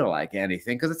feel like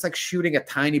anything because it's like shooting a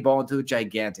tiny ball into a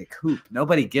gigantic hoop.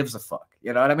 Nobody gives a fuck.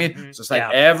 You know what I mean? So it's like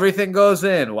everything goes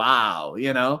in. Wow.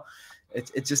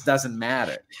 It just doesn't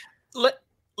matter. Let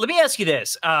me ask you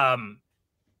this.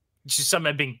 Just something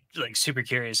I've been like super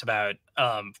curious about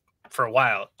for a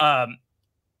while.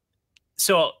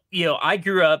 So, I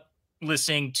grew up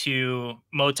listening to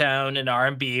Motown and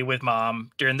R&B with mom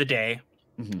during the day.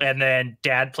 And then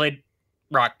dad played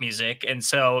rock music, and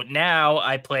so now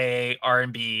I play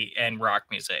R&B and rock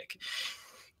music.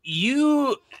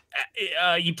 You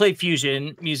play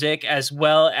fusion music as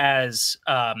well as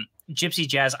gypsy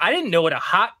jazz. I didn't know what a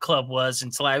hot club was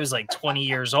until I was like 20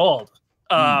 years old.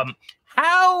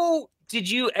 How did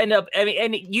you end up? I mean,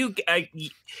 and you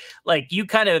like you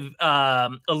kind of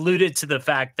alluded to the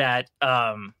fact that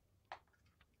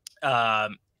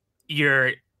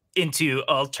you're into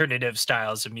alternative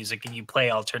styles of music and you play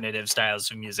alternative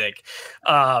styles of music.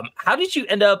 How did you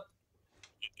end up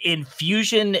in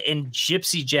fusion and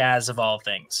gypsy jazz of all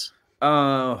things?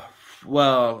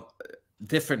 Well,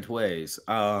 different ways.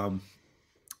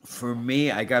 For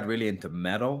me, I got really into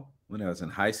metal when I was in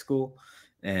high school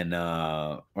and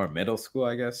or middle school,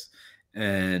 I guess.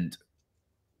 And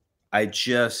I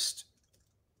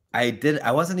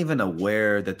wasn't even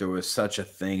aware that there was such a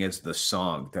thing as the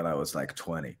song till I was like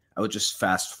 20. I would just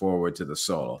fast forward to the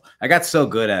solo. I got so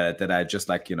good at it that I just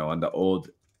like, you know, on the old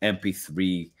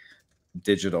MP3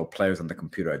 digital players on the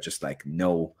computer, I just like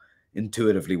know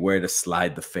intuitively where to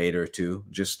slide the fader to,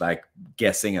 just like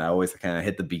guessing. And I always kind of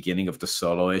hit the beginning of the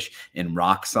solo-ish in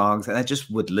rock songs. And I just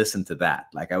would listen to that.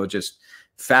 Like I would just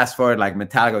fast forward, like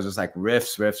Metallica was just like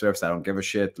riffs, riffs, riffs. I don't give a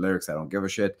shit. Lyrics, I don't give a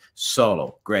shit.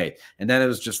 Solo, great. And then it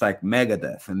was just like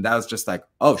Megadeth. And that was just like,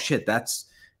 oh shit,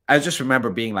 I just remember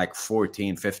being like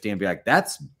 14, 15 and be like,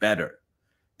 that's better.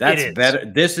 That's better.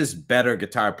 This is better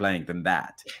guitar playing than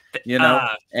that, you know.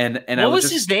 And what was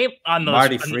his name on those?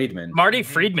 Marty Friedman. Marty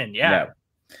Friedman, yeah.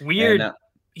 Weird.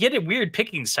 He had a weird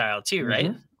picking style too,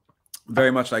 right?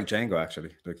 Very much like Django,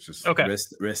 actually. Like just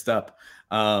wrist up.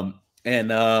 You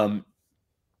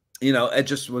know, it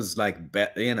just was like,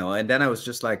 you know. And then I was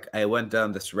just like, I went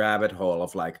down this rabbit hole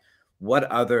of like, what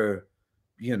other,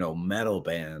 you know, metal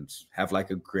bands have like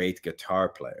a great guitar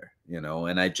player, you know?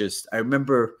 And I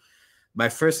remember my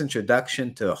first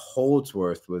introduction to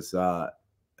Holdsworth was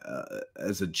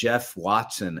as a Jeff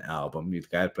Watson album. The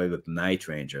guy played with Night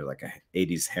Ranger, like a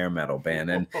 80s hair metal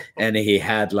band. And he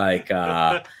had like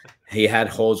he had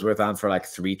Holdsworth on for like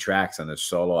 3 tracks on his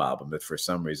solo album that for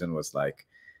some reason was like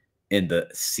in the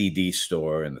CD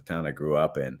store in the town I grew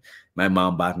up in. My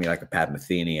mom bought me like a Pat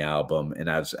Metheny album, and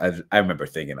I remember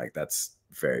thinking like, that's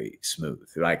very smooth,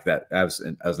 like that. I was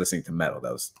listening to metal.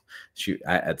 That was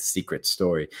I had Secret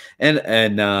Story, and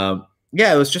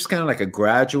yeah, it was just kind of like a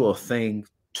gradual thing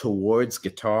towards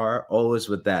guitar, always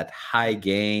with that high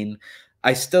gain.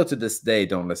 I still to this day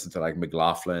don't listen to like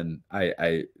McLaughlin,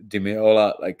 I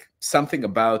Demiola, like something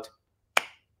about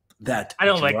that. I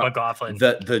don't like McLaughlin.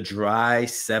 The dry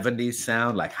 70s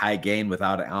sound, like high gain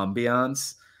without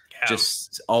ambiance.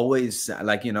 Just always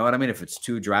like, you know what I mean? If it's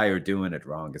too dry, you're doing it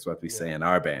wrong, is what we say in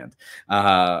our band.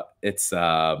 It's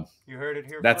you heard it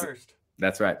here first.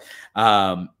 That's right.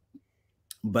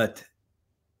 But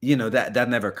you know, that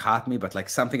never caught me, but like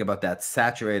something about that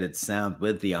saturated sound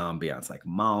with the ambiance, like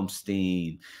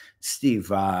Malmsteen, Steve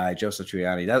Vai, Joe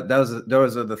Satriani,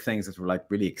 those are the things that were like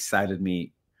really excited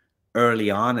me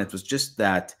early on. It was just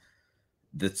that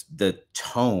the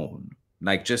tone,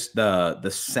 like just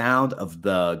the sound of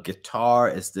the guitar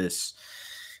is this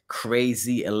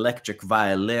crazy electric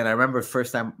violin. I remember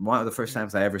one of the first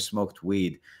times I ever smoked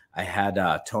weed, I had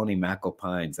Tony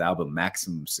McAlpine's album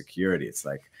Maximum Security. It's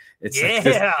like this,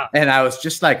 and I was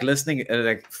just like listening at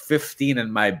like 15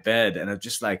 in my bed, and it's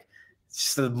just like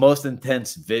the most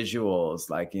intense visuals,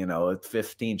 like, you know, at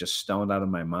 15, just stoned out of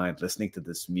my mind listening to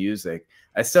this music.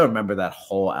 I still remember that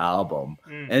whole album,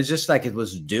 and it's just like it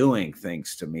was doing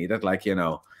things to me that, like, you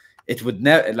know, it would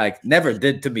never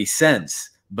did to me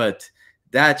since. But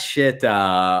that shit,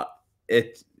 yeah,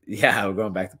 we're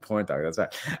going back to porn talk. That's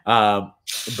right.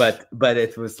 But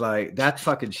it was like that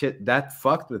fucking shit that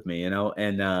fucked with me, you know.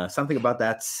 And something about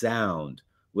that sound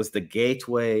was the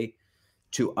gateway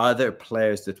to other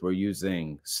players that were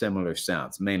using similar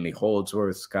sounds, mainly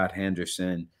Holdsworth, Scott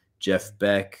Henderson, Jeff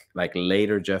Beck, like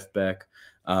later Jeff Beck.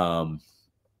 And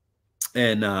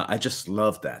I just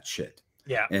loved that shit.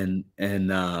 Yeah. And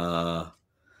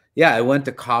yeah, I went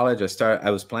to college. I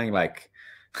was playing like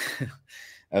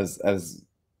I was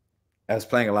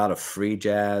playing a lot of free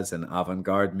jazz and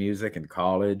avant-garde music in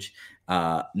college.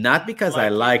 Not because I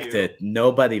liked it.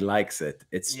 Nobody likes it.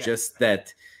 It's just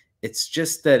that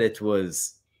it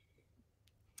was.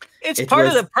 It's part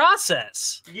of the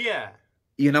process. Yeah.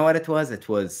 You know what it was? It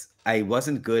was, I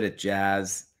wasn't good at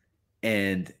jazz,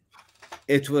 and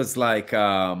it was like,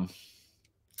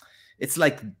 it's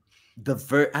like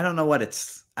I don't know what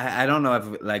it's I don't know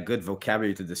if like good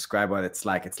vocabulary to describe what it's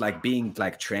like. It's like being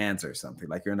like trans or something.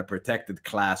 Like you're in a protected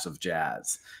class of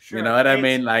jazz. Sure. You know what I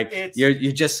mean? Like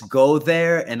you just go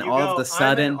there, and all of the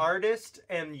sudden, I'm an artist,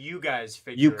 and you guys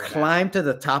figure you it climb out. to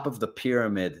the top of the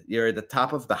pyramid. You're at the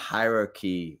top of the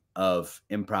hierarchy of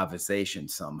improvisation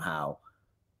somehow.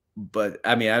 But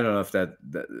I mean, I don't know if that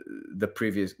the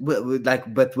previous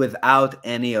like, but without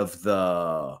any of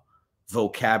the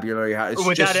vocabulary, it's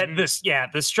without just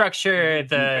the structure,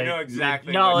 I know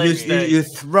exactly knowledge. You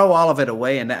throw all of it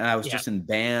away, and I was just in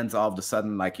bands all of a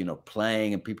sudden, like, you know,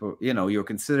 playing, and people, you know, you're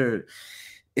considered.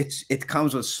 It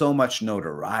comes with so much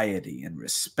notoriety and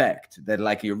respect that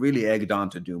like you're really egged on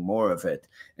to do more of it,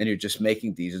 and you're just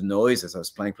making these noises. I was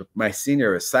playing my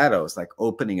senior recital, I was like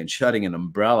opening and shutting an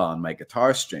umbrella on my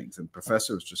guitar strings, and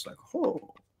professor was just like,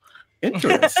 "Oh,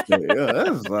 interesting.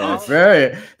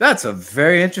 Yeah, that's a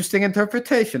very interesting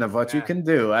interpretation of what you can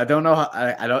do." I don't know how,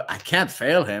 I can't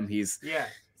fail him. He's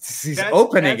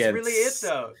opening it. That's really it,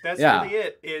 though. That's really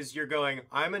it. Is you're going,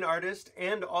 I'm an artist,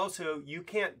 and also you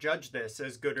can't judge this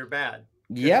as good or bad.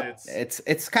 Yep,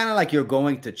 it's kind of like you're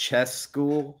going to chess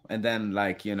school, and then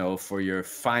like, you know, for your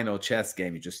final chess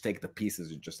game, you just take the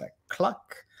pieces and just like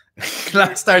cluck.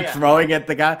 Start throwing at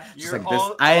the guy. Just like this.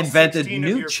 I invented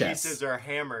new chess. Pieces are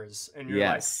hammers, and you're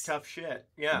like, tough shit.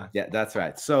 Yeah, that's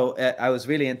right. So I was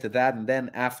really into that, and then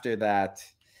after that,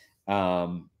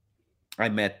 I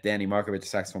met Dani, the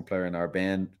saxophone player in our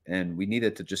band, and we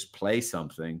needed to just play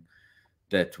something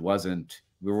that wasn't.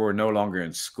 We were no longer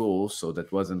in school, so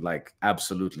that wasn't like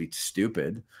absolutely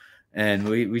stupid, and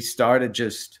we started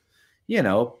just, you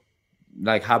know,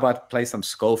 like, how about play some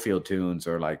Schofield tunes,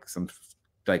 or like some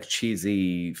like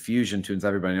cheesy fusion tunes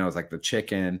everybody knows, like The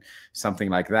Chicken, something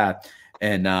like that.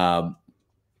 And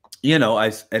you know,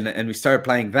 and we started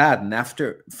playing that, and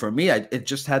after, for me, it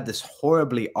just had this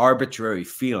horribly arbitrary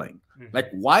feeling.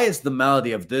 Like, why is the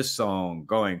melody of this song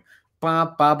going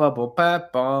ba ba ba ba ba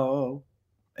ba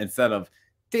instead of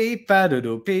dee ba do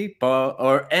do be ba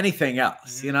or anything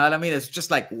else? You know what I mean? It's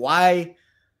just like, why?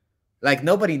 Like,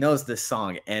 nobody knows this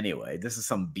song anyway. This is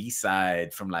some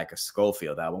B-side from like a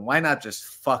Schofield album. Why not just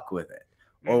fuck with it?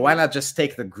 Or why not just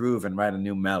take the groove and write a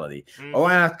new melody? Or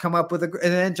why not come up with and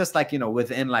then just like, you know,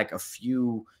 within like a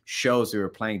few shows we were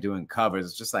playing doing covers,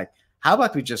 it's just like, how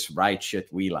about we just write shit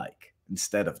we like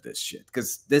instead of this shit?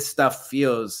 Because this stuff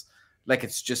feels like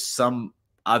it's just some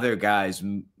other guy's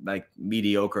like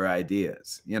mediocre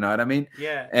ideas. You know what I mean?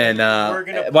 Yeah. And we're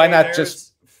gonna why not just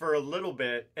for a little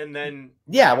bit, and then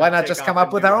why not just come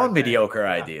up with our own mediocre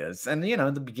ideas? And you know,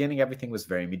 in the beginning, everything was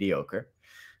very mediocre,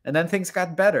 and then things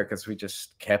got better because we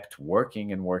just kept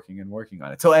working and working and working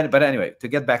on it. So, but anyway, to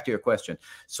get back to your question,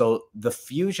 so the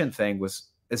fusion thing was,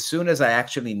 as soon as I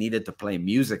actually needed to play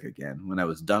music again, when I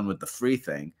was done with the free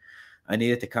thing, I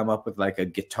needed to come up with like a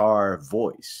guitar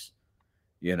voice,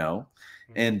 you know,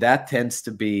 and that tends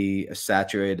to be a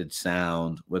saturated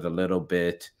sound with a little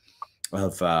bit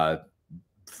of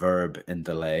verb and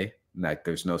delay. Like,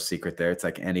 there's no secret there. It's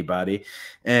like anybody.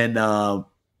 And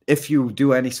if you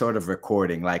do any sort of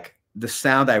recording, like, the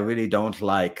sound I really don't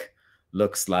like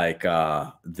looks like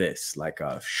this, like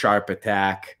a sharp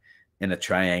attack and a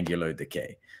triangular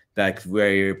decay, like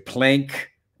where you plink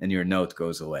and your note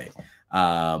goes away.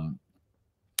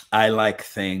 I like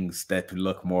things that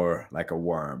look more like a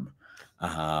worm.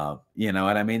 You know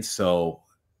what I mean? So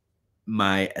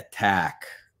my attack,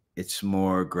 it's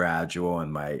more gradual,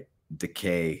 and my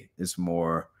decay is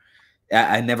more.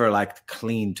 I never liked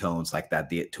clean tones like that,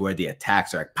 to where the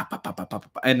attacks are like pop, pop, pop, pop,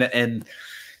 pop, pop, and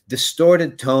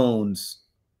distorted tones.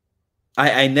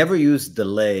 I never use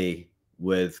delay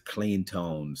with clean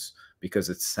tones because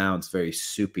it sounds very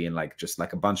soupy and like just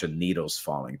like a bunch of needles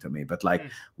falling to me. But like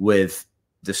with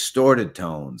distorted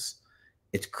tones,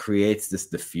 it creates this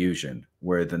diffusion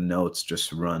where the notes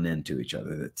just run into each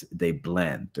other. That they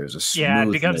blend. There's a smoothness.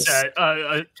 It becomes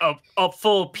a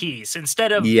full piece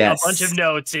instead of a bunch of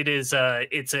notes. It's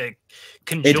a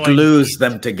conjoined. It glues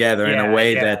them together in a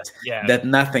way that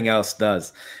nothing else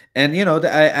does. And you know,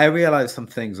 I realized some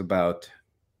things about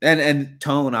and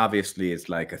tone. Obviously, is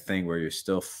like a thing where you're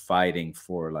still fighting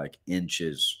for like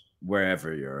inches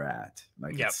wherever you're at.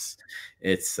 Like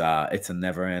it's a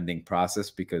never-ending process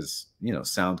because, you know,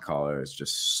 sound color is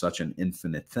just such an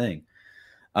infinite thing.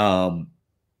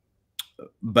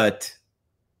 But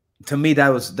to me, that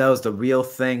was the real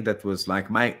thing. That was like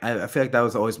I feel like that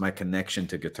was always my connection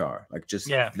to guitar, like just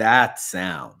that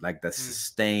sound, like the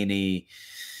sustainy.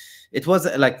 It was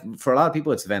like, for a lot of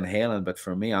people it's Van Halen, but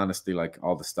for me, honestly, like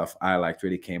all the stuff I liked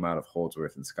really came out of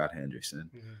Holdsworth and Scott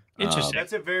Henderson. Interesting.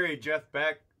 That's a very Jeff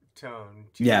Beck tone.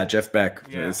 Yeah, Jeff Beck.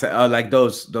 Yeah. Like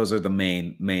those are the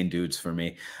main dudes for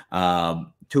me.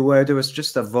 To where there was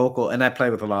just a vocal, and I play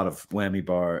with a lot of whammy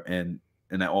bar, and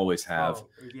I always have. Oh,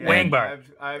 yeah. Wang bar.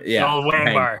 Yeah,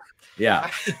 wang bar. Yeah.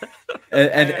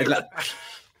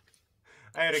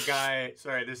 I had a guy.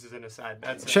 Sorry, this is an aside.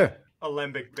 That's sure.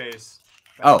 Alembic bass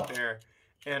back there,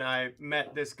 and I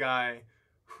met this guy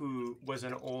who was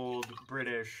an old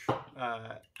British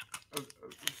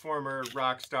former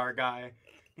rock star guy.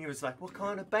 He was like, "What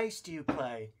kind of bass do you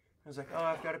play?" I was like, "Oh,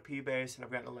 I've got a P bass and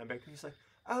I've got an alembic." And he's like,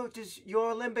 "Oh, does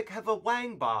your alembic have a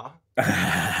wang bar?" And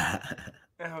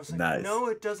I was like, nice. "No,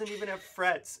 it doesn't even have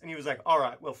frets." And he was like, "All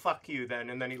right, well, fuck you then."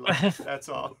 And then he left. That's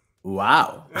all.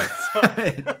 Wow.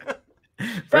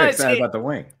 Very excited about the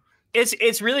wing.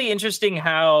 It's really interesting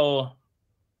how,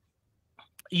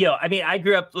 I mean, I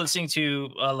grew up listening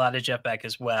to a lot of Jeff Beck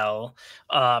as well.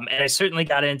 And I certainly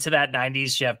got into that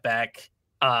 90s Jeff Beck,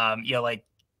 like,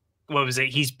 what was it?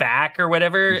 He's Back or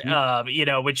whatever,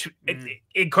 which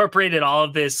incorporated all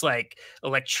of this like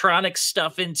electronic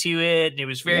stuff into it. And it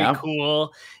was very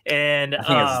cool. And I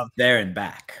think it's There and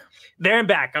Back. There and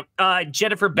Back.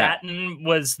 Jennifer Batten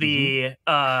was the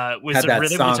was had the that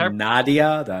rhythm song guitar.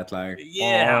 Nadia, that like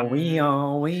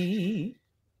oh we.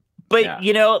 But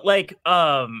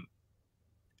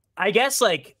I guess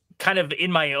like kind of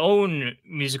in my own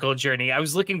musical journey, I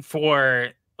was looking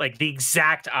for like the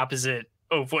exact opposite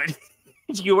of what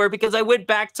you were, because I went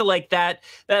back to like that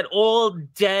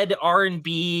old dead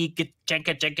R&B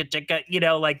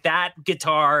jenka, like that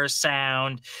guitar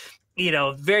sound.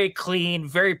 Very clean,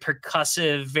 very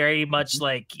percussive, very much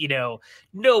like,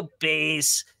 no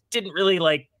bass, didn't really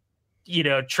like,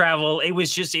 travel. It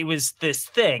was this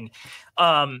thing.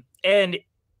 And, and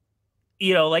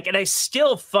I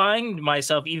still find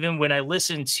myself, even when I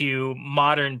listen to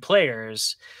modern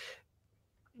players,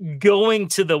 going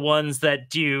to the ones that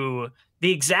do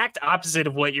the exact opposite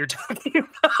of what you're talking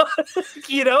about,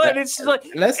 and it's like,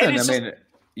 listen, I mean,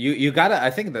 you gotta,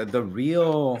 I think that the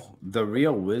real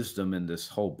wisdom in this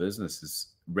whole business is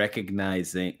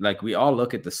recognizing, like, we all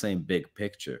look at the same big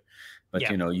picture, but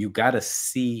you gotta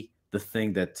see the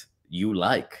thing that you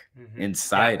like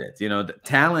inside it. The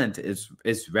talent is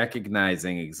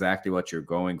recognizing exactly what you're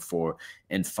going for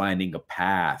and finding a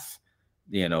path,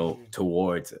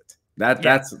 towards it.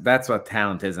 That's what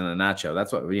talent is in a nutshell.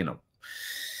 That's what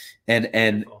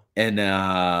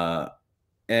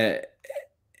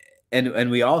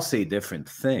and we all see different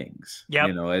things.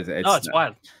 It's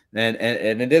wild. And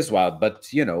it is wild, but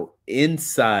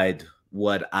inside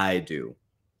what I do,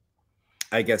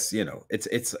 I guess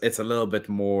it's a little bit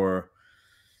more,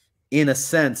 in a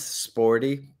sense,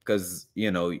 sporty, because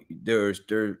there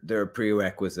are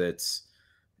prerequisites.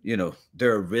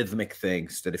 There are rhythmic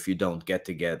things that if you don't get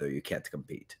together, you can't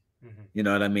compete. You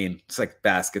know what I mean? It's like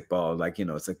basketball, like,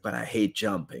 it's like, but I hate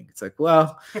jumping. It's like,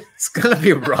 well, it's gonna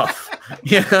be rough.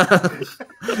 You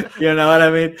know what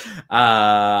I mean?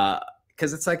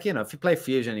 Because it's like, if you play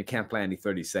fusion, you can't play any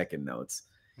 30-second notes.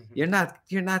 You're not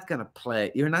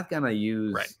gonna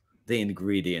use the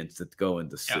ingredients that go in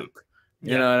the soup.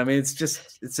 You know what I mean? It's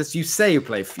just you say you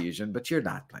play fusion, but you're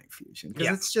not playing fusion,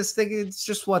 because it's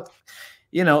just what,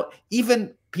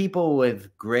 even people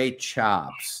with great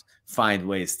chops find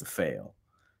ways to fail.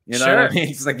 You know what I mean?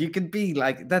 It's like, you can be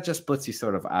like, that just puts you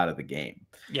sort of out of the game.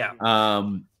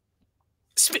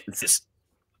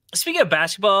 Speaking of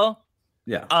basketball,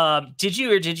 did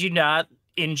you or did you not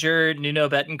injure Nuno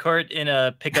Betancourt in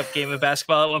a pickup game of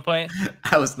basketball at one point?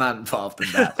 I was not involved in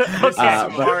that.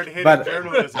 Hard-hitting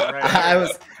journalism, right?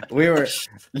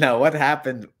 What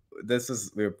happened?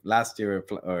 Last year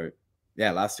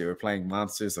we were playing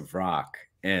Monsters of Rock,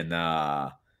 and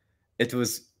it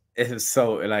was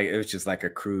so, like, it was just like a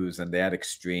cruise, and they had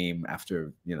Extreme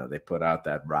after they put out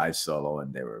that Rise solo,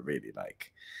 and they were really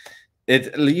like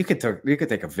it. You could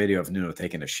take a video of Nuno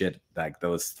taking a shit like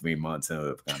those 3 months, and it would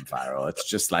have gone viral. It's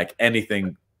just like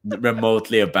anything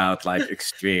remotely about like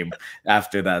Extreme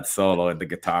after that solo, and the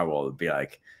guitar wall would be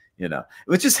like,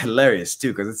 which is hilarious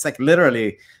too, because it's like,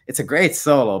 literally, it's a great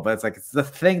solo, but it's like, it's the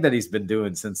thing that he's been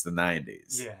doing since the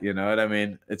 90s. You know what I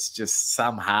mean? It's just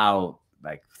somehow,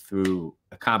 like, through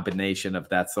a combination of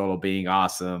that solo being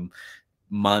awesome,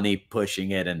 money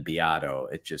pushing it, and Beato,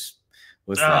 it just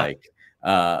was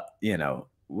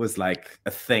was like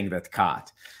a thing that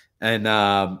caught, and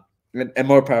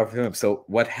more power for him. So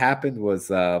what happened was,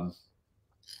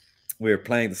 we were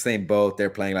playing the same boat. They're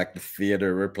playing like the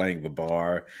theater, we're playing the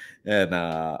bar, and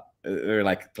we're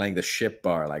like playing the ship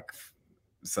bar. Like,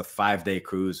 it's a 5-day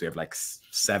cruise. We have like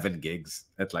 7 gigs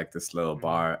at like this little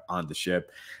bar on the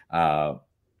ship.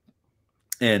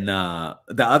 And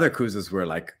the other cruises were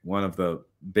like one of the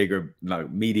bigger, like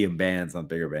medium bands, not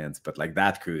bigger bands, but like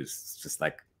that cruise, just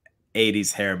like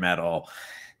 80s hair metal.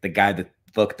 The guy that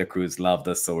booked the cruise loved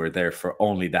us, so we're there for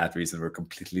only that reason. We're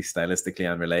completely stylistically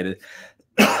unrelated.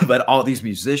 But all these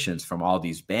musicians from all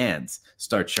these bands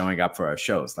start showing up for our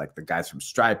shows. Like the guys from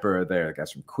Striper are there, the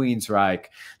guys from Queensryche,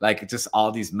 like just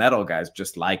all these metal guys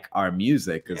just like our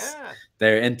music because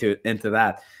they're into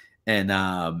that.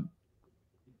 And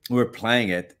we're playing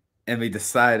it, and we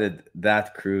decided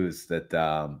that cruise that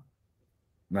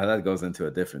now that goes into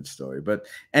a different story. But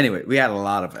anyway, we had a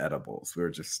lot of edibles.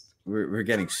 We're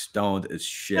getting stoned as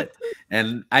shit.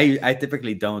 And I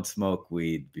typically don't smoke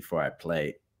weed before I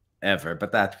play ever,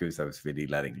 but that cruise I was really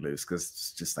letting loose because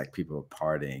it's just like people were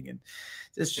partying, and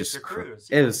it's just cruise,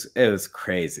 it was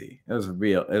crazy. It was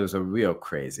a real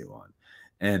crazy one.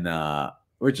 And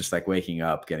we're just like waking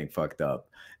up, getting fucked up,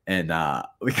 and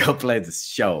we go play this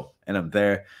show, and I'm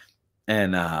there,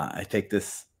 and I take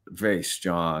this very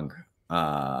strong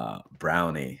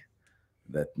brownie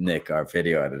that Nick, our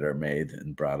video editor, made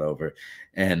and brought over,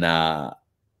 and I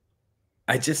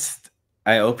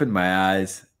open my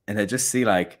eyes, and I just see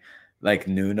like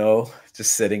Nuno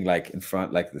just sitting like in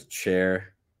front, like the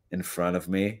chair in front of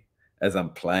me as I'm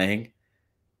playing,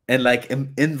 and like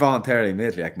involuntarily,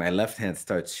 immediately, like my left hand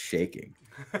starts shaking.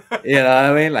 You know what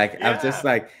I mean? Like I'm just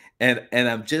like, and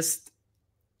I'm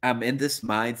in this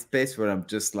mind space where I'm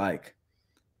just like,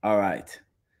 all right,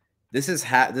 this is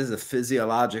a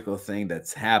physiological thing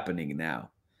that's happening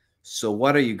now. So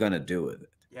what are you gonna do with it?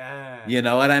 Yeah, you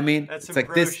know what I mean? That's it's some like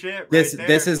pro this. Shit This right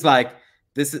this there. is like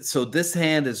this is so. This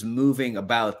hand is moving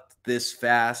about this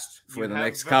fast for the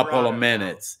next couple of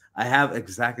minutes. I have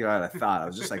exactly what I thought. I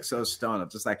was just like so stoned. I'm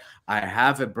just like, I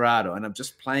have vibrato, and I'm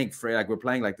just playing free. Like we're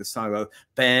playing like the song of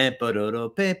and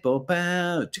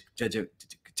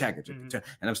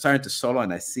I'm starting to solo,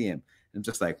 and I see him. I'm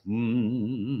just like, all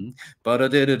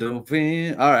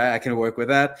right, I can work with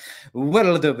that. And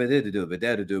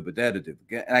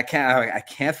I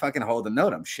can't fucking hold the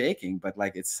note. I'm shaking, but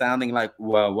like it's sounding like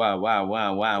wow.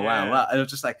 And I'm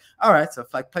just like, all right, so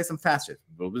like play some faster.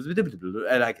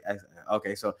 And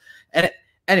okay, so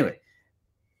anyway,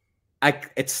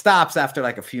 it stops after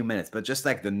like a few minutes, but just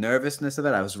like the nervousness of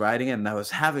it, I was writing it, and I was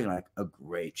having like a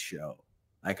great show.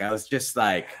 Like I was just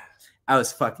like, I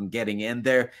was fucking getting in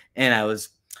there. And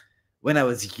when I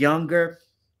was younger,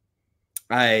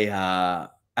 I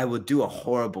would do a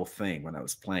horrible thing when I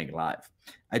was playing live.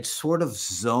 I'd sort of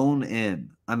zone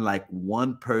in on like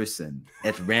one person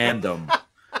at random.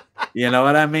 You know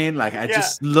what I mean? Like I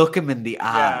just look him in the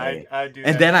eye, I do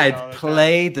and that then all I'd the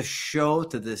play time. the show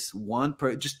to this one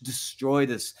person, just destroy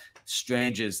this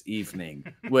stranger's evening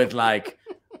with like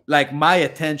my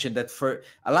attention. That for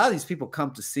a lot of these people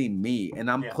come to see me,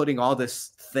 and I'm putting all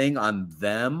this thing on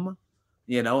them,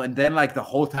 you know, and then like the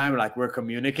whole time like we're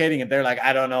communicating, and they're like,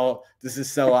 I don't know, this is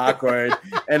so awkward.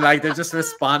 And like they're just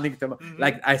responding to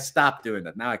like I stopped doing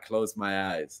that. Now I close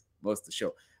my eyes most of the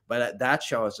show. But at that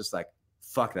show I was just like,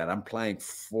 fuck that. I'm playing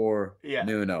for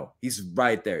Nuno. He's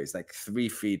right there. He's like 3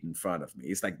 feet in front of me.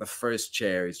 He's like the first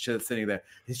chair. He's just sitting there.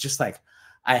 He's just like,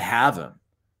 I have him.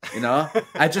 You know,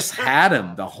 I just had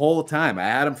him the whole time. I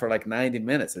had him for like 90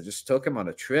 minutes. I just took him on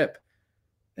a trip.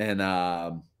 And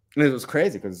it was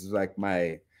crazy because it was like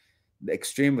the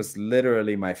Extreme was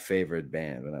literally my favorite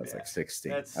band when I was like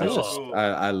 16. That's I was so just cool.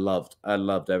 I loved I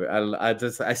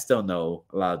still know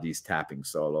a lot of these tapping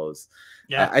solos.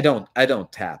 Yeah. I don't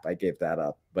tap. I gave that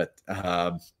up. But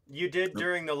you did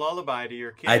during the lullaby to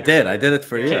your kid. I did it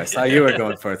for you. I saw you were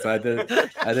going for it, so I did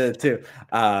it too.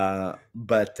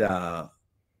 But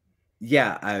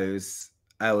yeah,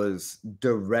 I was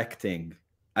directing.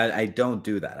 I don't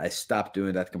do that. I stopped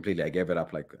doing that completely. I gave it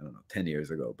up like, I don't know, 10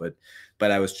 years ago. But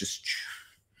I was just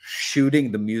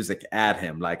shooting the music at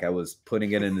him, like I was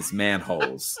putting it in his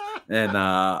manholes, and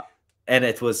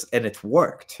it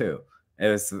worked too. It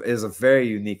was a very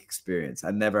unique experience. I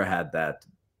never had that.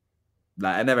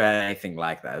 I never had anything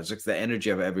like that. It was just the energy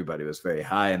of everybody was very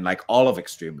high, and like all of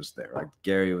Extreme was there. Like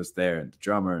Gary was there, and the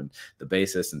drummer, and the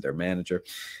bassist, and their manager,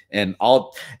 and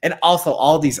also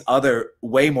all these other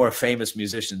way more famous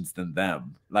musicians than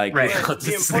them. Like, right.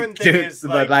 The important thing is,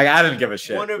 but like I didn't give a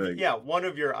shit. One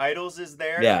of your idols is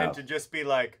there, and to just be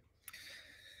like,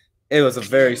 it was a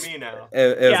very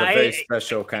very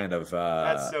special kind of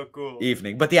that's so cool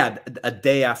evening. But yeah, a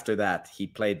day after that, he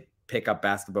played pickup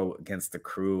basketball against the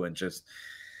Crew, and just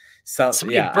I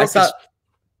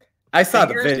I saw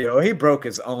the video. He broke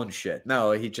his own shit.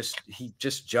 No, he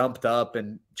just jumped up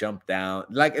and jumped down.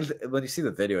 Like when you see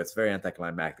the video, it's very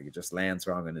anticlimactic. He just lands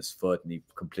wrong on his foot and he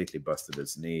completely busted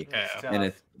his knee. Yeah.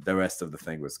 And the rest of the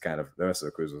thing was the rest of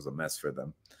the cruise was a mess for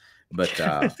them. But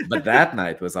that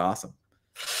night was awesome.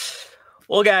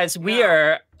 Well, guys, we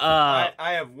are. I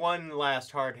have one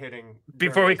last hard hitting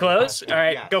before we close. All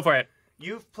right, go for it.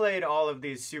 You've played all of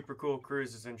these super cool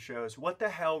cruises and shows. What the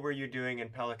hell were you doing in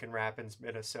Pelican Rapids,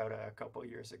 Minnesota, a couple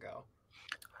years ago?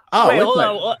 Oh, wait, hold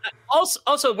on.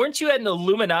 Also, weren't you at an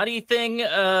Illuminati thing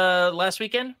last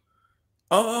weekend?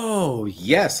 Oh,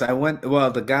 yes, I went.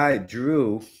 Well, the guy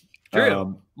Drew,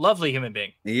 lovely human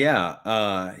being.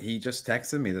 Yeah, he just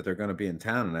texted me that they're going to be in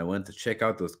town, and I went to check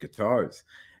out those guitars.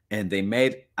 And they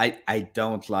made. I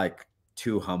don't like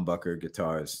two humbucker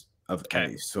guitars of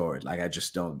any sort. Like I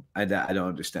just don't. I don't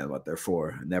understand what they're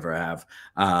for. I never have.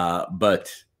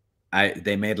 But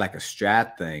they made like a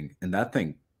Strat thing, and that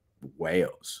thing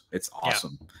wails. It's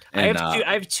awesome. Yeah. And,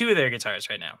 I have two of their guitars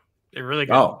right now. They're really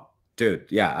good. Oh, dude,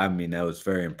 yeah. I mean, I was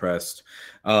very impressed.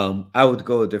 I would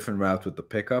go a different route with the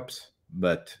pickups,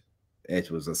 but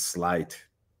it was a slight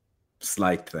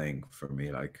thing for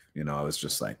me. Like, I was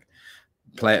just like,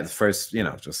 play it first,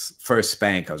 just first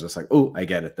spank. I was just like, oh, I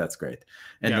get it. That's great.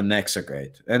 And the necks are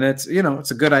great. And it's,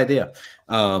 it's a good idea.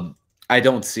 I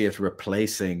don't see it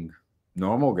replacing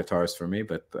normal guitars for me,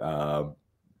 but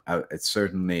it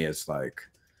certainly is like,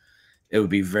 it would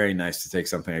be very nice to take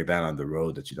something like that on the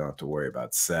road that you don't have to worry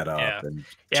about setup and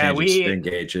changing string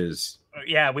gauges.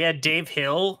 Yeah, we had Dave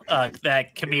Hill,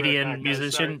 that comedian,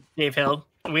 musician, Dave Hill.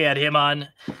 We had him on,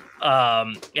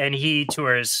 and he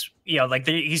tours,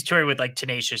 he's touring with like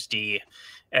Tenacious D,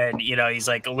 and he's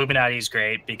like, Illuminati is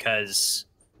great because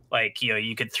like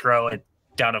you could throw it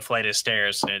down a flight of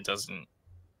stairs and it doesn't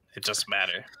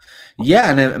matter.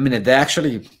 Yeah, and I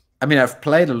mean I've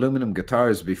played aluminum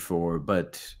guitars before,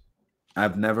 but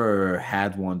I've never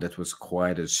had one that was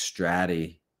quite as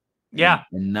stratty. Yeah,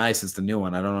 and nice as the new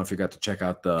one. I don't know if you got to check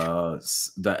out the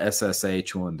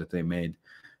SSH one that they made,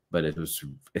 but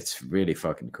it's really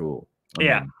fucking cool.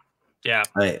 Yeah.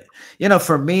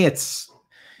 For me,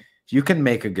 you can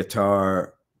make a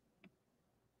guitar.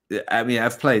 I mean,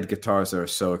 I've played guitars that are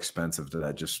so expensive that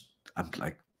I just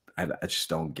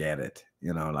don't get it.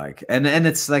 And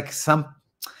it's like some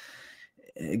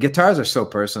guitars are so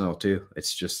personal too.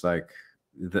 It's just like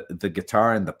the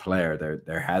guitar and the player.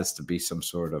 There has to be some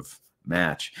sort of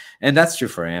match, and that's true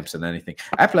for amps and anything.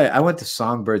 I went to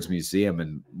Songbirds Museum,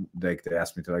 and they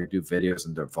asked me to like do videos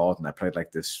in their vault, and I played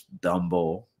like this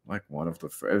Dumble, like one of the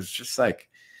first. It was just like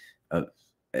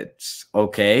it's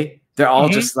okay. They're all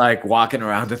just like walking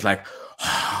around it like,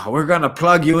 oh, we're gonna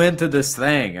plug you into this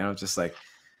thing, and I'm just like,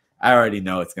 I already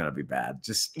know it's gonna be bad.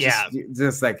 Just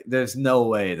like there's no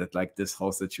way that like this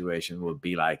whole situation will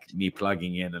be like me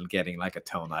plugging in and getting like a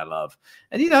tone I love.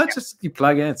 And just you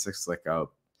plug in, it's just like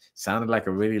sounded like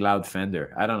a really loud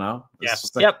Fender. I don't know.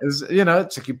 It's like, it's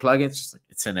like you plug in, it's just like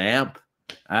it's an amp.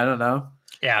 I don't know.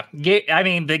 Yeah, I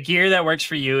mean the gear that works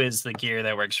for you is the gear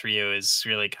that works for you is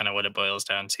really kind of what it boils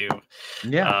down to.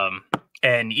 Yeah.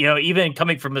 And even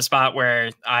coming from a spot where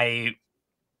I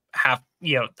have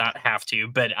not have to,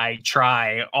 but I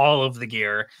try all of the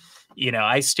gear,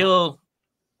 I still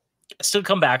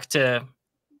come back to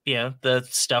the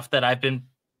stuff that I've been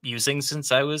using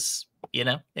since I was in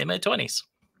my 20s,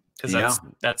 because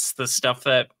that's the stuff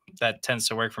that tends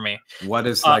to work for me. What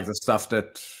is like the stuff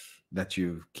that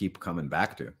you keep coming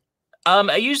back to?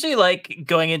 I usually like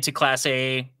going into Class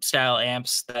A style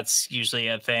amps. That's usually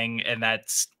a thing, and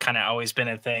that's kind of always been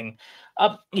a thing.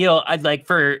 I'd like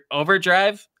for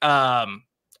overdrive. I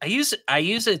use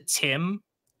a Tim,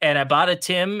 and I bought a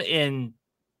Tim in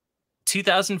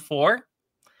 2004,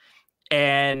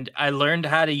 and I learned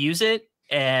how to use it,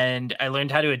 and I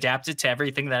learned how to adapt it to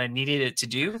everything that I needed it to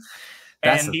do.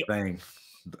 That's the thing.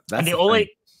 That's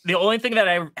the only thing that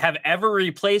I have ever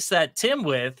replaced that Tim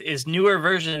with is newer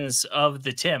versions of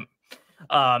the Tim.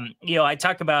 I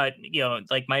talk about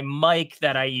like my mic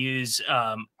that I use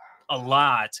a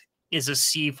lot is a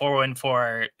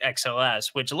C414 XLS,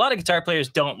 which a lot of guitar players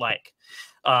don't like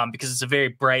because it's a very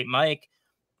bright mic.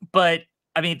 But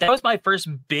I mean, that was my first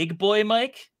big boy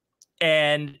mic.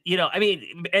 And,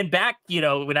 and back,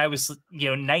 when I was,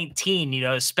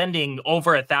 19, spending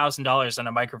over $1,000 on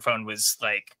a microphone was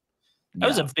like, that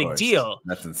was a big deal.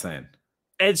 That's insane.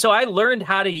 And so I learned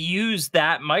how to use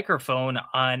that microphone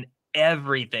on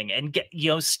everything, and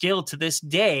still to this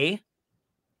day,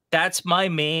 that's my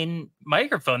main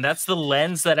microphone. That's the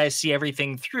lens that I see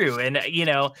everything through. And,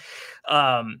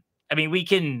 I mean, we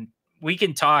can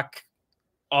talk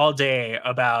all day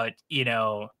about,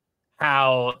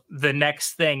 how the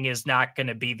next thing is not going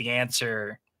to be the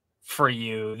answer for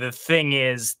you.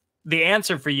 The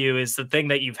answer for you is the thing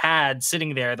that you've had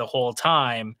sitting there the whole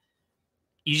time.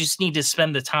 You just need to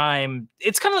spend the time.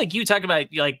 It's kind of like you talk about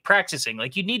like practicing,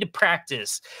 like you need to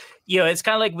practice, it's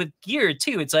kind of like with gear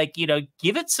too. It's like,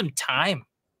 give it some time,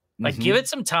 like give it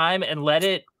some time and let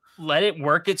it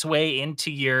work its way into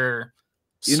your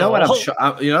soul. You know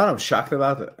what I'm shocked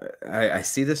about? I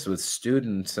see this with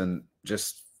students and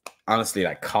just honestly,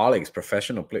 like colleagues,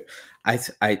 professional players.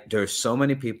 There's so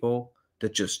many people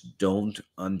that just don't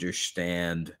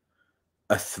understand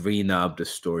a 3-knob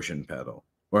distortion pedal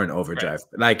or an overdrive.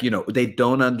 Right. Like, they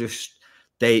don't understand.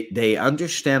 They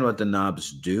understand what the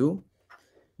knobs do,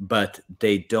 but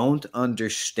they don't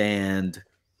understand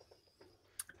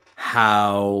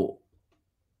how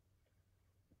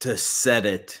to set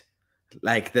it,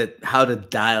 like that, how to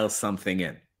dial something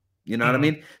in. You know what I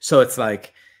mean? So it's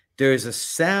like there's a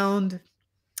sound,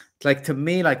 like to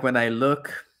me, like when I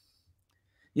look,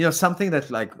 something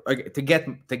that's like to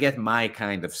get my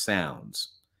kind of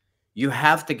sounds, you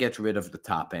have to get rid of the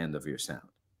top end of your sound.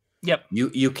 Yep.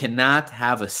 You cannot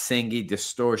have a singy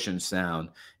distortion sound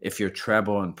if your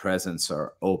treble and presence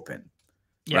are open.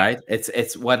 Yeah. Right?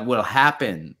 It's what will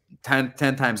happen 10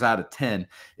 times out of 10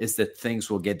 is that things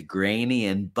will get grainy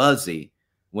and buzzy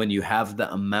when you have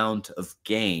the amount of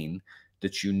gain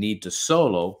that you need to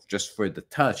solo just for the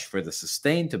touch, for the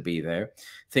sustain to be there.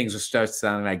 Things will start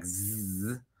sounding like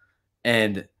zzz,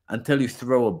 and until you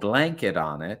throw a blanket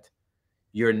on it,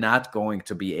 you're not going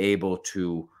to be able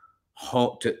to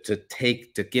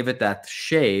give it that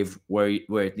shave where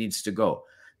it needs to go.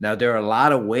 Now, there are a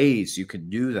lot of ways you can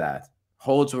do that.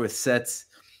 Holdsworth sets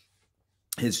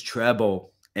his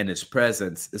treble and his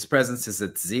presence. His presence is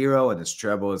at 0 and his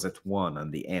treble is at 1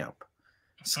 on the amp.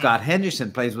 Scott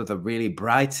Henderson plays with a really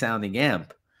bright sounding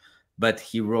amp, but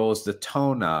he rolls the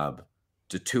tone knob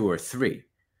to 2 or 3.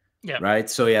 Yeah. Right.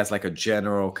 So he has like a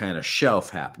general kind of shelf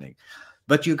happening,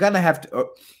 but you're going to have to,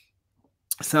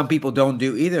 some people don't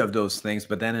do either of those things,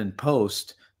 but then in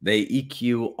post, they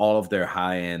EQ all of their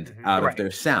high end out of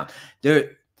their sound.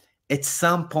 At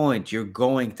some point, you're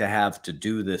going to have to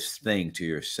do this thing to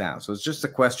your sound. So it's just a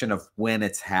question of when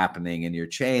it's happening in your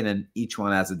chain, and each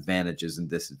one has advantages and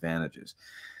disadvantages.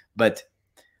 But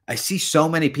I see so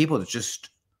many people that just,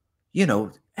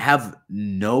 have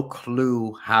no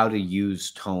clue how to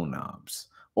use tone knobs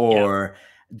or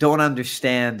don't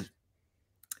understand,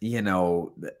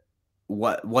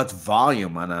 what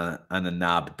volume on a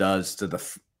knob does to the,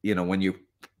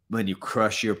 when you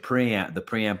crush your preamp, the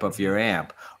preamp of your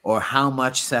amp, or how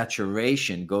much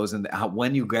saturation goes in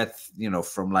when you get,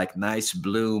 from like nice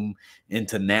bloom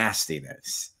into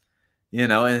nastiness,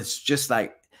 and it's just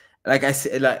like I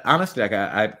say, like, honestly, like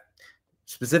I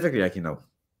specifically, like,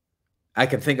 I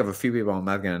can think of a few people I'm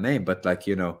not going to name, but like,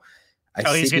 he's going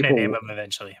to name them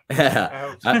eventually.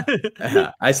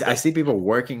 I see people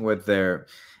working with their,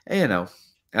 there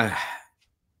are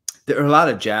a lot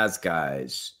of jazz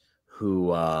guys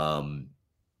who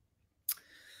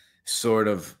sort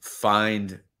of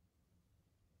find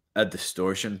a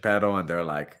distortion pedal and they're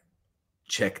like,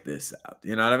 check this out.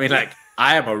 You know what I mean? Like,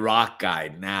 I am a rock guy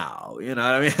now. You know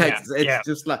what I mean?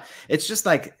 It's just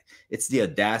like it's the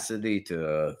audacity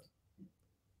to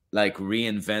like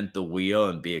reinvent the wheel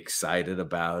and be excited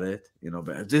about it.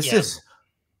 But this is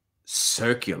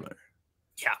circular.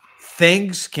 Yeah.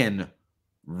 Things can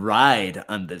ride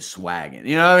on this wagon.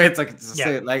 It's like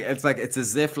it's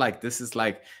as if like this is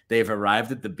like they've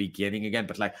arrived at the beginning again,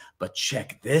 but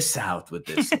check this out with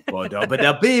this.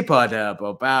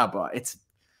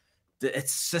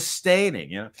 It's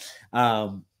sustaining,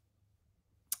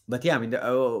 but yeah, I mean,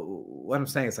 what I'm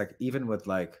saying is like, even with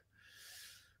like,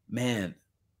 man,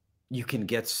 you can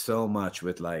get so much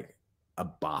with like a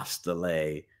Boss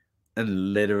delay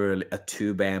and literally a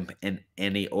tube amp and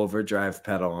any overdrive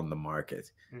pedal on the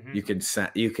market. You can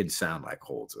sound like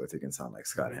Holdsworth. You can sound like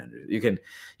Scott Henderson. You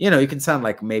can sound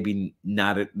like maybe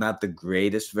not the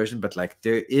greatest version, but like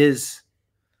there is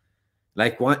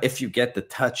like if you get the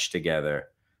touch together,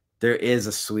 there is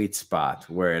a sweet spot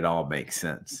where it all makes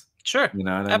sense. Sure. You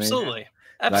know what I mean? Absolutely.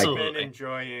 I've been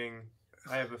enjoying.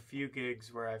 I have a few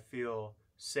gigs where I feel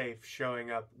safe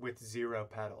showing up with 0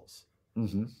 pedals.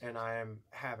 And I am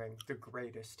having the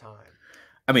greatest time.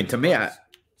 I mean, to me,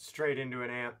 straight into an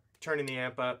amp, turning the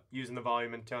amp up, using the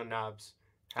volume and tone knobs.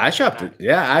 I show up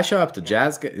to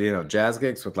jazz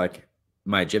gigs with like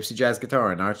my gypsy jazz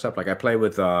guitar and art stuff. Like I play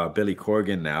with Billy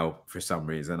Corgan now for some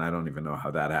reason. I don't even know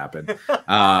how that happened.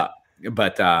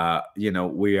 But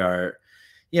we are,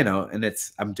 and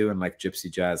I'm doing like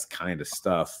gypsy jazz kind of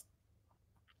stuff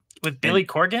with Billy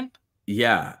Corgan.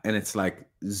 Yeah, and it's like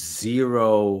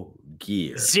zero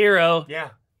gear. Zero. Yeah.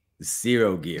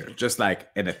 Zero gear. Just like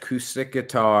an acoustic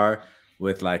guitar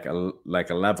with like a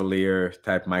lavalier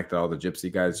type mic that all the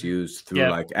gypsy guys use through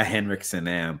like a Henriksen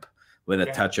amp with a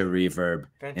touch of reverb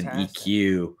and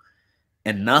EQ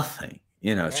and nothing.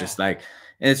 You know, it's just like,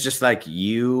 and it's just like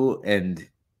you and,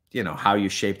 you know, how you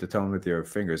shape the tone with your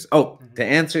fingers. Oh, to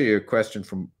answer your question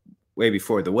from way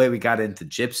before, the way we got into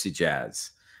gypsy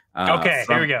jazz. Okay,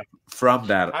 here we go. From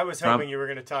that, I was hoping you were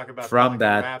going to talk about from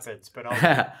that Rapids, but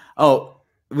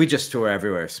we just tour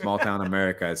everywhere. Small town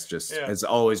America is just has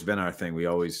always been our thing.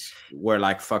 We're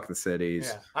like fuck the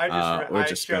cities. Yeah.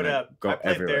 I showed up. I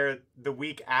played there the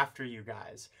week after you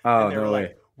guys. Oh, and they were no way.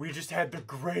 like, we just had the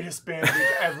greatest band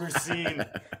we've ever seen.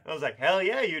 I was like, hell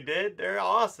yeah, you did. They're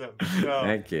awesome. So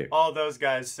thank you. All those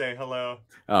guys say hello.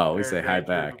 Oh, we say hi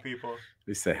back. People.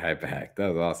 We say hi back.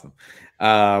 That was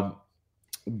awesome.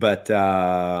 But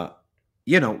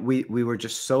you know, we were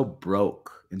just so broke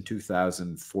in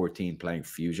 2014 playing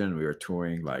Fusion. We were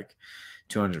touring like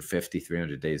 250,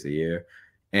 300 days a year.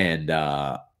 And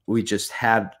we just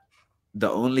had, the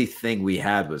only thing we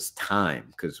had was time,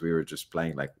 because we were just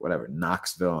playing like whatever,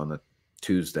 Knoxville on a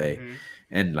Tuesday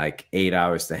and like 8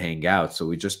 hours to hang out. So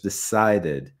we just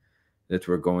decided that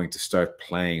we're going to start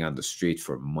playing on the street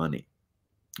for money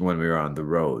when we were on the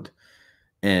road.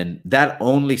 And that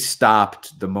only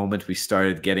stopped the moment we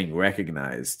started getting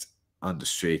recognized on the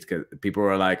street, because people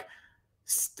were like,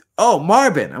 oh,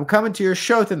 Marbin, I'm coming to your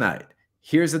show tonight.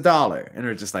 Here's $1. And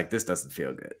we're just like, this doesn't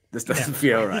feel good. This doesn't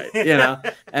feel right, you know?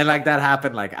 And like that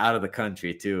happened like out of the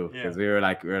country too, because we were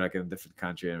like in a different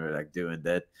country and we are like doing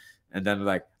that. And then we're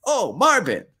like, oh,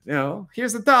 Marbin, you know,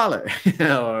 here's $1, you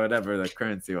know, or whatever the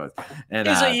currency was. And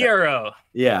here's a euro.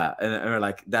 Yeah. And we're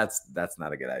like, that's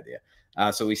not a good idea.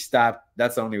 So we stopped.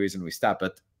 That's the only reason we stopped.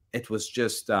 But it was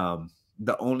just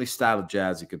the only style of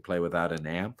jazz you could play without an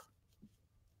amp.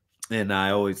 And I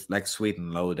always like Sweet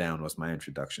and Lowdown was my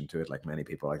introduction to it. Like many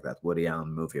people, like that Woody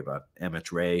Allen movie about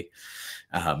Emmett Ray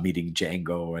meeting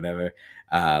Django or whatever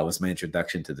was my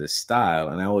introduction to this style.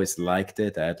 And I always liked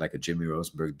it. I had like a Jimmy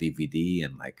Rosenberg DVD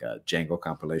and like a Django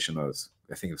compilation.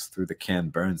 I think it was through the Ken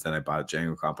Burns that I bought a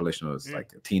Django compilation. I was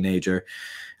like a teenager.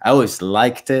 I always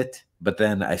liked it. But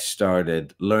then I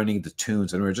started learning the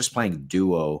tunes, and we were just playing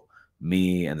duo,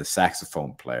 me and the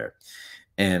saxophone player.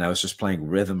 And I was just playing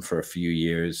rhythm for a few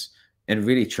years and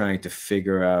really trying to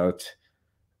figure out.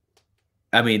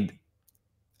 I mean,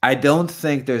 I don't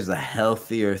think there's a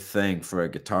healthier thing for a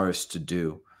guitarist to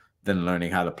do than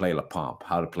learning how to play La Pompe,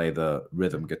 how to play the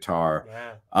rhythm guitar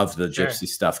of the gypsy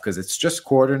stuff, because it's just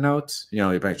quarter notes. You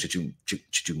know, you're playing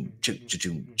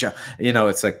you know,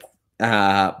 it's like,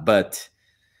 but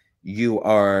you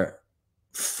are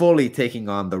fully taking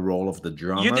on the role of the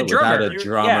drummer without a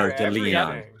drummer to lean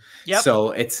on. Yep. So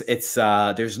it's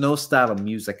there's no style of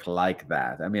music like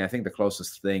that. I mean, I think the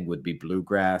closest thing would be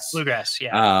bluegrass. Bluegrass,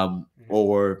 yeah.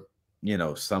 Or, you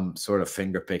know, some sort of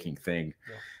finger picking thing.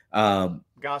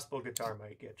 Gospel guitar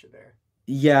might get you there.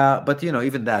 Yeah, but you know,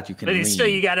 even that you can. But still,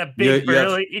 you got a big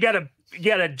burly. You got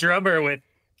a drummer with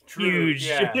huge.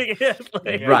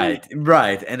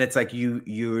 Right. And it's like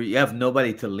you have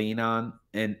nobody to lean on,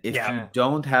 and if you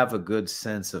don't have a good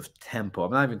sense of tempo,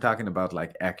 I'm not even talking about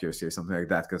like accuracy or something like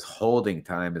that, because holding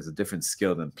time is a different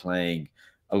skill than playing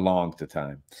along to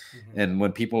time. And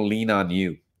when people lean on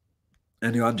you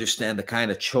and you understand the kind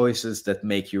of choices that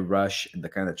make you rush and the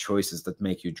kind of choices that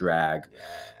make you drag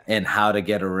and how to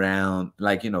get around,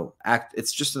 like, you know,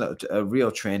 it's just a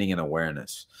real training in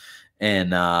awareness.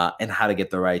 And how to get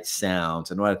the right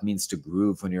sounds and what it means to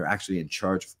groove when you're actually in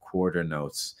charge of quarter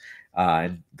notes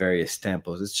and various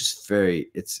tempos. It's just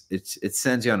it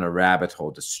sends you on a rabbit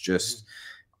hole. It's just,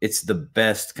 it's the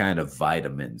best kind of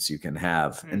vitamins you can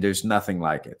have. And there's nothing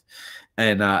like it.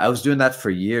 And I was doing that for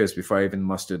years before I even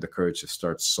mustered the courage to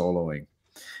start soloing.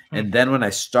 And then when I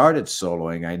started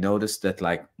soloing, I noticed that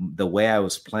like the way I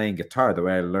was playing guitar, the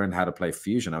way I learned how to play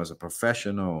fusion, I was a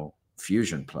professional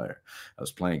fusion player. I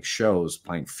was playing shows,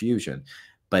 playing fusion,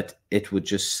 but it would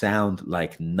just sound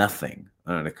like nothing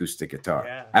on an acoustic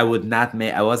guitar. I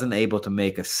wasn't able to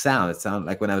make a sound. It sounded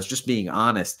like, when I was just being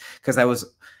honest, because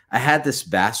I had this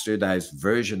bastardized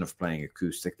version of playing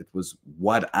acoustic that was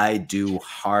what I do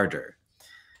harder,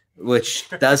 which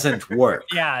doesn't work.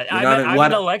 I'm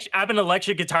an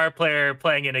electric guitar player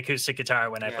playing an acoustic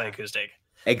guitar when I play acoustic.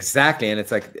 Exactly. And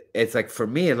it's like for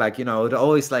me, like, you know, it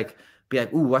always like be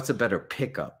like, ooh, what's a better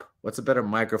pickup? What's a better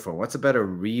microphone? What's a better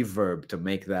reverb to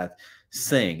make that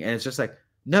sing? And it's just like,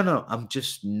 no, I'm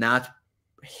just not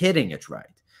hitting it right.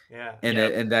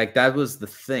 And like that was the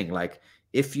thing. Like,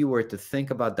 if you were to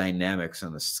think about dynamics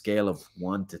on a scale of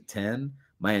 1 to 10,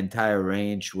 my entire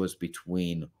range was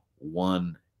between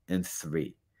 1 and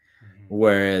 3.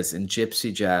 Whereas in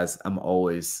gypsy jazz, I'm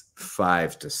always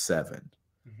 5 to 7.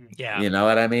 Yeah. You know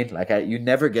what I mean? Like you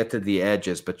never get to the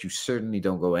edges, but you certainly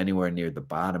don't go anywhere near the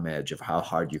bottom edge of how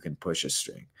hard you can push a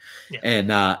string.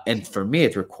 Yeah. And for me,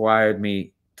 it required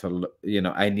me to, you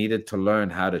know, I needed to learn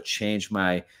how to change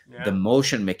the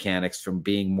motion mechanics from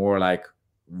being more like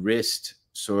wrist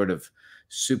sort of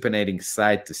supinating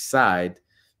side to side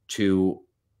to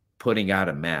putting out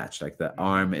a match. Like the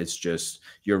arm is just,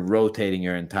 you're rotating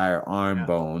your entire arm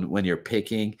bone when you're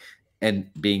picking and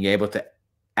being able to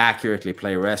accurately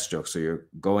play rest strokes. So you're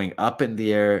going up in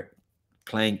the air,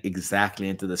 playing exactly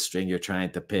into the string you're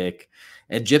trying to pick.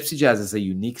 And gypsy jazz is a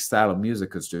unique style of music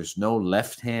because there's no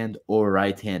left hand or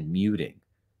right hand muting.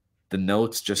 The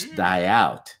notes just die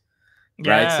out.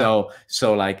 Right.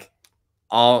 So like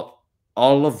all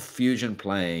of fusion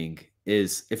playing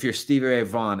is, if you're Stevie Ray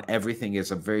Vaughan, everything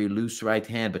is a very loose right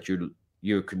hand, but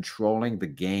you're controlling the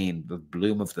gain, the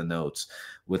bloom of the notes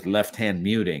with left hand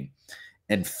muting.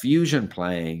 And fusion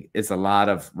playing is a lot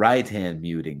of right hand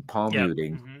muting, palm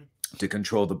muting to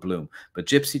control the bloom. But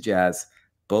gypsy jazz,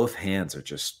 both hands are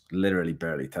just literally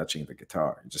barely touching the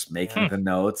guitar, just making the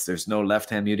notes. There's no left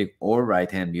hand muting or right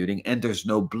hand muting, and there's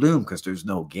no bloom because there's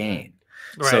no gain.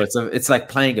 Right. So it's like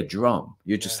playing a drum.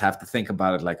 You just have to think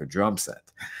about it like a drum set.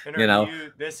 And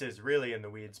this is really in the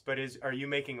weeds, but are you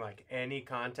making like any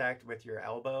contact with your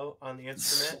elbow on the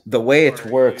instrument? The way it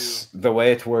works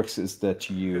is that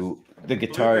the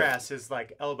guitar bluegrass is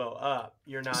like elbow up.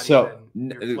 You're not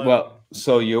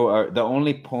so you are, the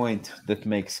only point that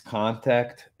makes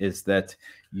contact is that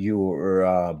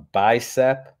your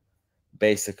bicep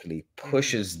basically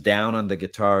pushes down on the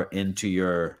guitar into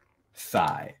your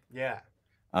thigh. Yeah.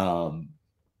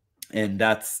 And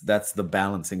that's the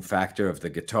balancing factor of the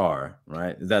guitar,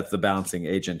 right? That's the balancing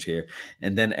agent here.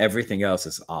 And then everything else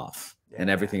is off and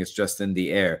everything is just in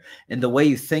the air. And the way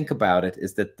you think about it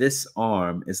is that this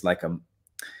arm is like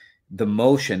the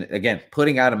motion, again,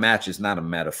 putting out a match is not a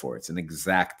metaphor. It's an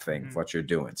exact thing of what you're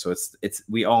doing. So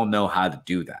we all know how to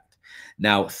do that.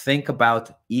 Now think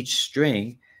about each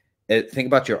string. Think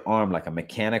about your arm like a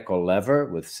mechanical lever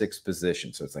with 6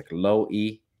 positions. So it's like low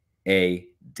E, A,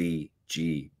 D,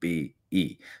 G, B,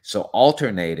 E. So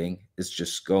alternating is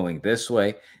just going this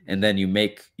way, and then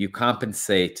you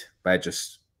compensate by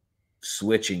just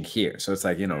switching here. So it's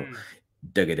like, you know,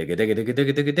 when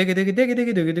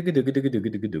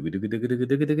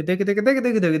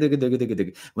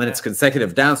it's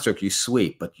consecutive downstroke, you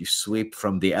sweep, but you sweep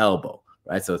from the elbow,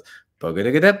 right? So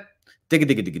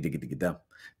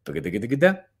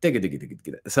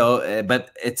so,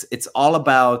 but it's all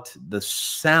about the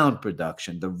sound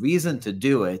production. The reason to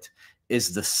do it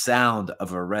is the sound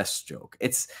of a rest stroke.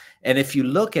 And if you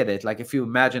look at it, like if you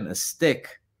imagine a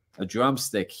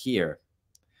drumstick here,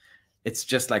 it's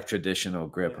just like traditional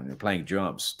grip when you're playing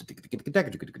drums.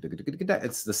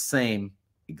 It's the same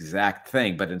exact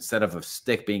thing, but instead of a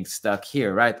stick being stuck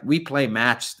here, right? We play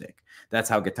matchstick. That's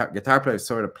how guitar players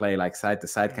sort of play, like side to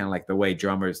side, kind of like the way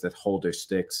drummers that hold their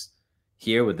sticks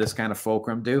here with this kind of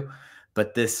fulcrum do.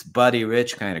 But this Buddy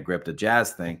Rich kind of grip, the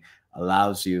jazz thing,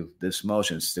 allows you this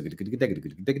motion. It's classical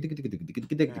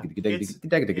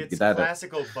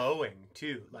bowing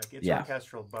too, like it's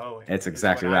orchestral bowing. It's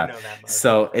exactly right.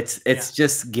 So it's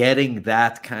just getting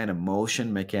that kind of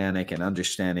motion mechanic and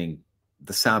understanding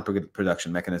the sound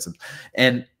production mechanism.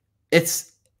 And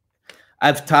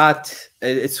I've taught,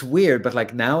 it's weird, but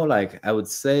like now, like I would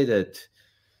say that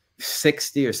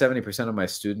 60 or 70% of my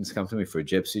students come to me for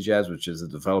gypsy jazz, which is a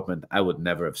development I would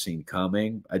never have seen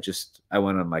coming. I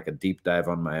went on like a deep dive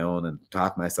on my own and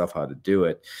taught myself how to do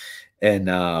it. And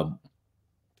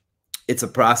it's a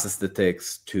process that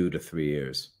takes 2 to 3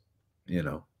 years. You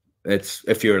know,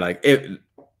 if you're like,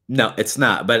 no, it's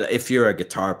not. But if you're a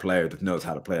guitar player that knows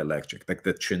how to play electric, like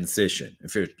the transition,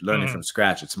 if you're learning from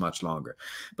scratch, it's much longer.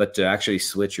 But to actually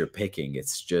switch your picking,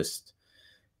 it's just,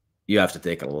 you have to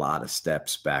take a lot of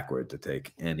steps backward to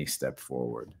take any step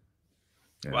forward.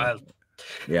 Wow.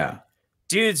 Yeah.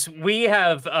 Dudes, we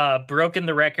have broken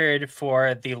the record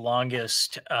for the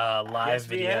longest live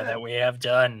video that we have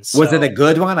done. So. Was it a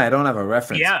good one? I don't have a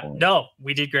reference point. No,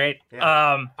 we did great.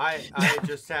 Yeah. I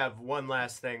just have one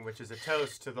last thing, which is a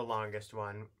toast to the longest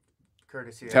one,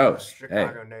 courtesy of a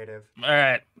Chicago native. All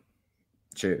right.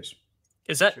 Cheers.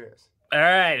 Is that? Cheers. All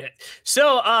right.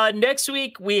 So next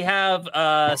week we have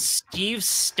Steve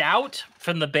Stout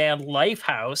from the band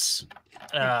Lifehouse.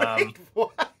 Wait,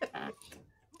 what?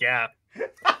 Yeah.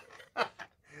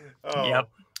 Oh, yep.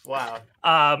 Wow.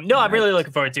 No, I'm really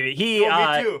looking forward to it. Me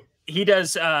too. he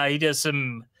does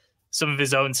some of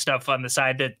his own stuff on the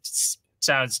side that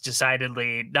sounds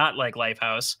decidedly not like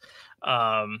Lifehouse.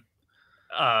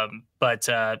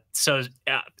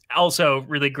 Also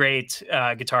really great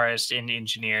guitarist and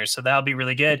engineer, so that'll be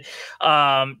really good.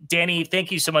 Dani,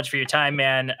 thank you so much for your time,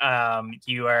 man.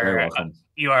 You are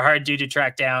hard dude to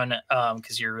track down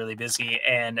because you're really busy.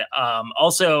 And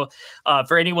also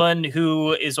for anyone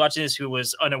who is watching this who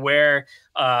was unaware,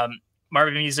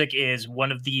 Marbin Music is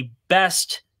one of the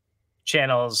best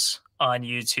channels on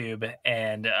YouTube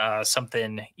and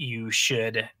something you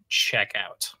should check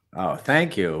out. Oh,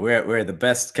 thank you. We're the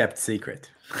best kept secret.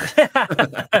 All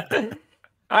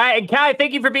right, and Kai,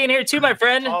 thank you for being here too, my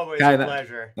friend. Always a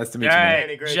pleasure. Nice to meet you. All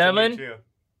right, gentlemen,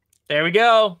 there we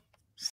go.